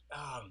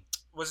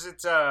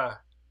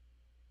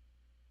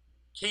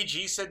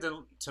KG said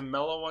to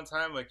Melo one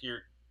time, like you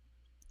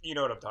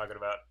know what I'm talking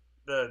about.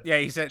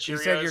 He said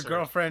your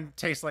girlfriend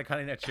tastes like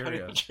Honey Nut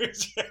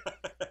Cheerios.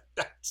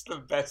 That's the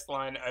best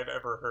line I've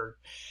ever heard.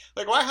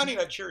 Like, why Honey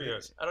Nut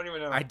Cheerios? I don't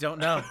even know. I don't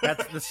know.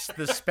 That's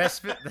the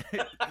specific.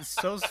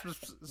 So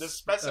the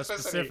specificity.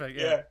 Specific.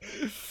 Yeah.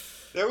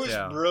 That was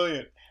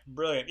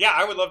brilliant. Yeah,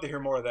 I would love to hear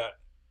more of that.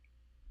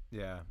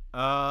 Yeah.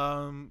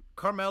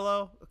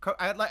 Carmelo.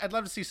 I'd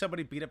love to see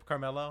somebody beat up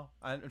Carmelo.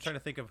 I'm trying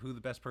to think of who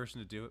the best person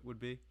to do it would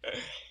be.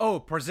 Oh,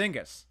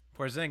 Porzingis.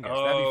 Oh, that'd be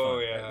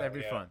fun. Yeah, that'd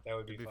be fun. That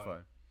would be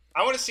fun.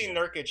 I want to see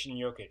Nurkic and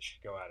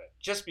Jokic go at it,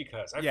 just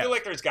because. I feel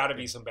like there's got to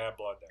be some bad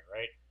blood there,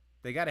 right?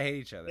 They got to hate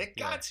each other. They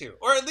got to.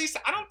 Or at least,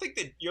 I don't think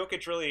that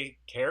Jokic really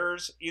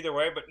cares either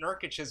way, but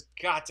Nurkic has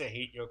got to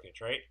hate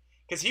Jokic, right?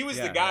 Because he was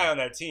the guy on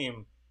that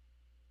team,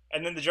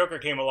 and then the Joker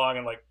came along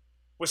and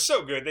was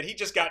so good that he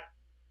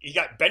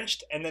got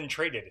benched and then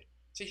traded.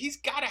 So he's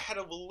got to have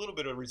a little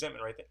bit of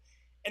resentment right there.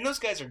 And those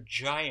guys are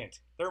giant.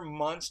 They're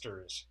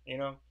monsters, you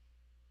know?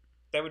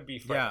 That would be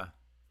fun. Yeah.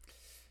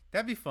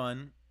 That'd be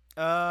fun.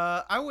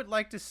 I would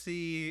like to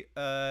see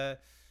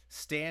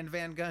Stan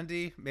Van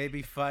Gundy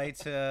maybe fight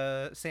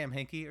Sam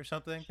Hinkie or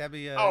something. That'd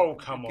be. Oh,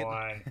 come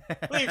on!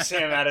 Leave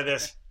Sam out of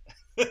this.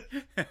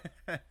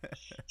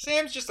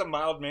 Sam's just a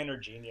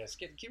mild-mannered genius.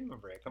 Give him a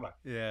break. Come on.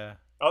 Yeah.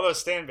 Although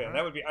Stan Van,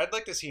 I'd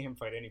like to see him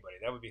fight anybody.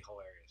 That would be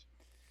hilarious.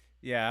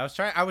 Yeah,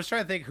 I was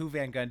trying to think who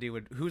Van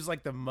Gundy who's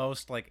like the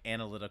most like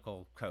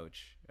analytical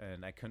coach,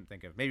 and I couldn't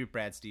think of maybe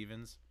Brad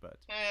Stevens, but.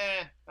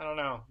 I don't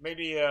know.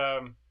 Maybe I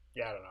don't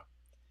know.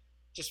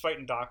 Just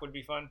fighting Doc would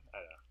be fun. I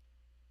don't know.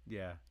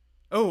 Yeah.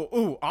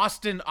 Oh,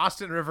 Austin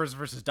Rivers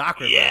versus Doc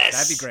Rivers. Yes,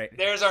 that'd be great.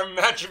 There's our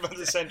matchup of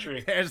the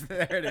century.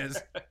 There it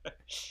is.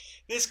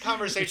 This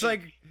conversation. It's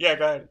like, yeah,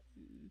 go ahead.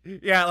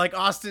 Yeah, like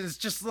Austin's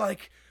just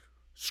like,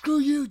 screw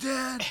you,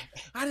 Dad.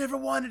 I never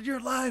wanted your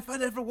life. I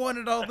never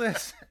wanted all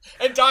this.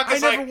 And Doc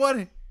is never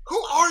wanted.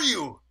 Who are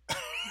you?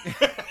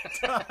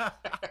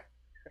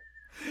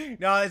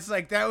 No, it's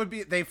like that would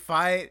be they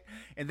fight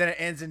and then it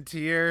ends in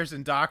tears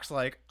and Doc's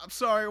like, I'm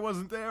sorry I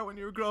wasn't there when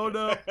you were growing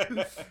up.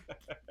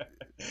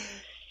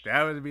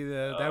 That would be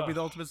the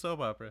ultimate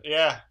soap opera.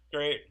 Yeah,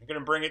 great. I'm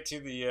gonna bring it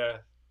to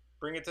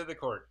the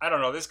court. I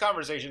don't know. This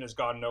conversation has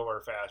gone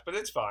nowhere fast, but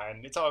it's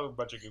fine. It's all a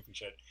bunch of goofy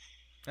shit.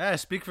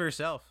 Speak for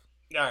yourself.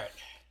 All right.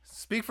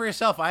 Speak for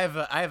yourself. I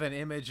have an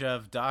image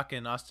of Doc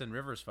and Austin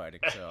Rivers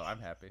fighting, so I'm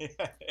happy.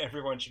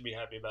 Everyone should be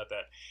happy about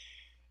that.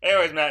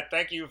 Anyways, Matt,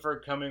 thank you for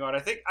coming on. I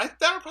think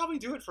that'll probably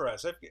do it for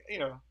us. There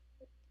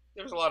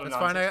was a lot of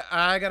nonsense. That's fine.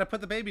 I got to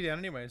put the baby down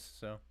anyways,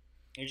 so.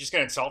 You're just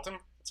going to insult him?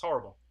 It's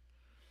horrible.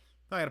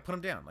 No, I got to put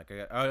him down.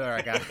 All right,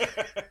 I got it.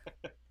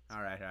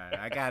 All right.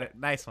 I got it.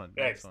 Nice one.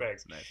 Thanks.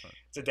 Nice one.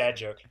 It's a dad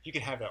joke. You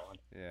can have that one.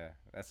 Yeah,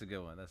 that's a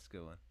good one. All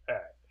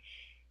right.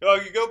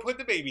 Well, you go put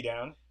the baby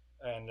down,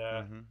 and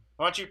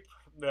why don't you,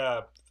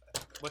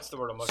 what's the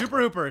word I'm looking for?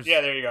 Super Hoopers. Yeah,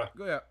 there you go.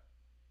 Yeah.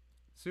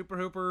 Super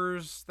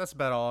Hoopers, that's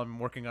about all I'm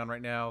working on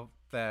right now.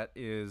 That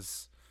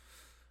is...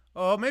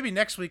 Oh, maybe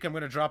next week I'm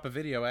going to drop a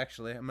video,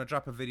 actually. I'm going to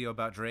drop a video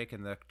about Drake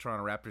and the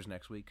Toronto Raptors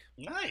next week.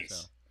 Nice.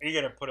 So, are you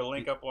going to put a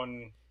link up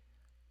on...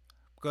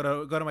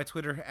 Go to my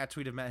Twitter,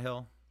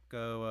 @tweetofmatthill.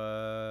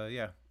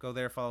 Go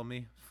there, follow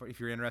me if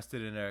you're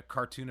interested in a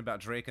cartoon about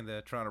Drake and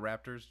the Toronto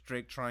Raptors.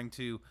 Drake trying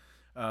to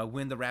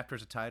win the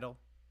Raptors a title.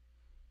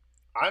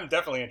 I'm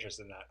definitely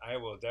interested in that. I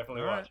will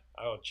definitely watch.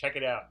 I will check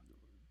it out.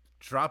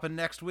 Dropping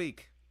next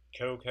week.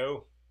 Cool.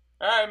 All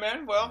right,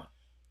 man. Well,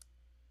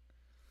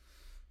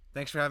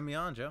 thanks for having me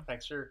on, Joe.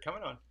 Thanks for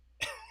coming on.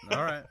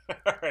 All right.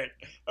 All right.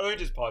 Let me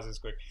just pause this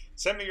quick.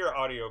 Send me your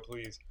audio,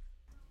 please.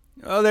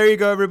 Oh, there you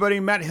go, everybody.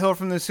 Matt Hill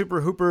from the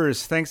Super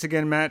Hoopers. Thanks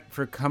again, Matt,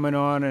 for coming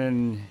on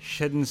and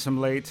shedding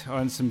some light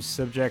on some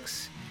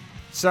subjects.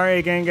 Sorry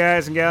again,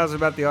 guys and gals,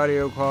 about the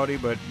audio quality,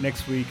 but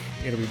next week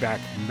it'll be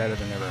back better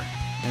than ever.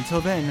 Until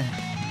then,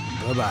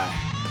 bye-bye.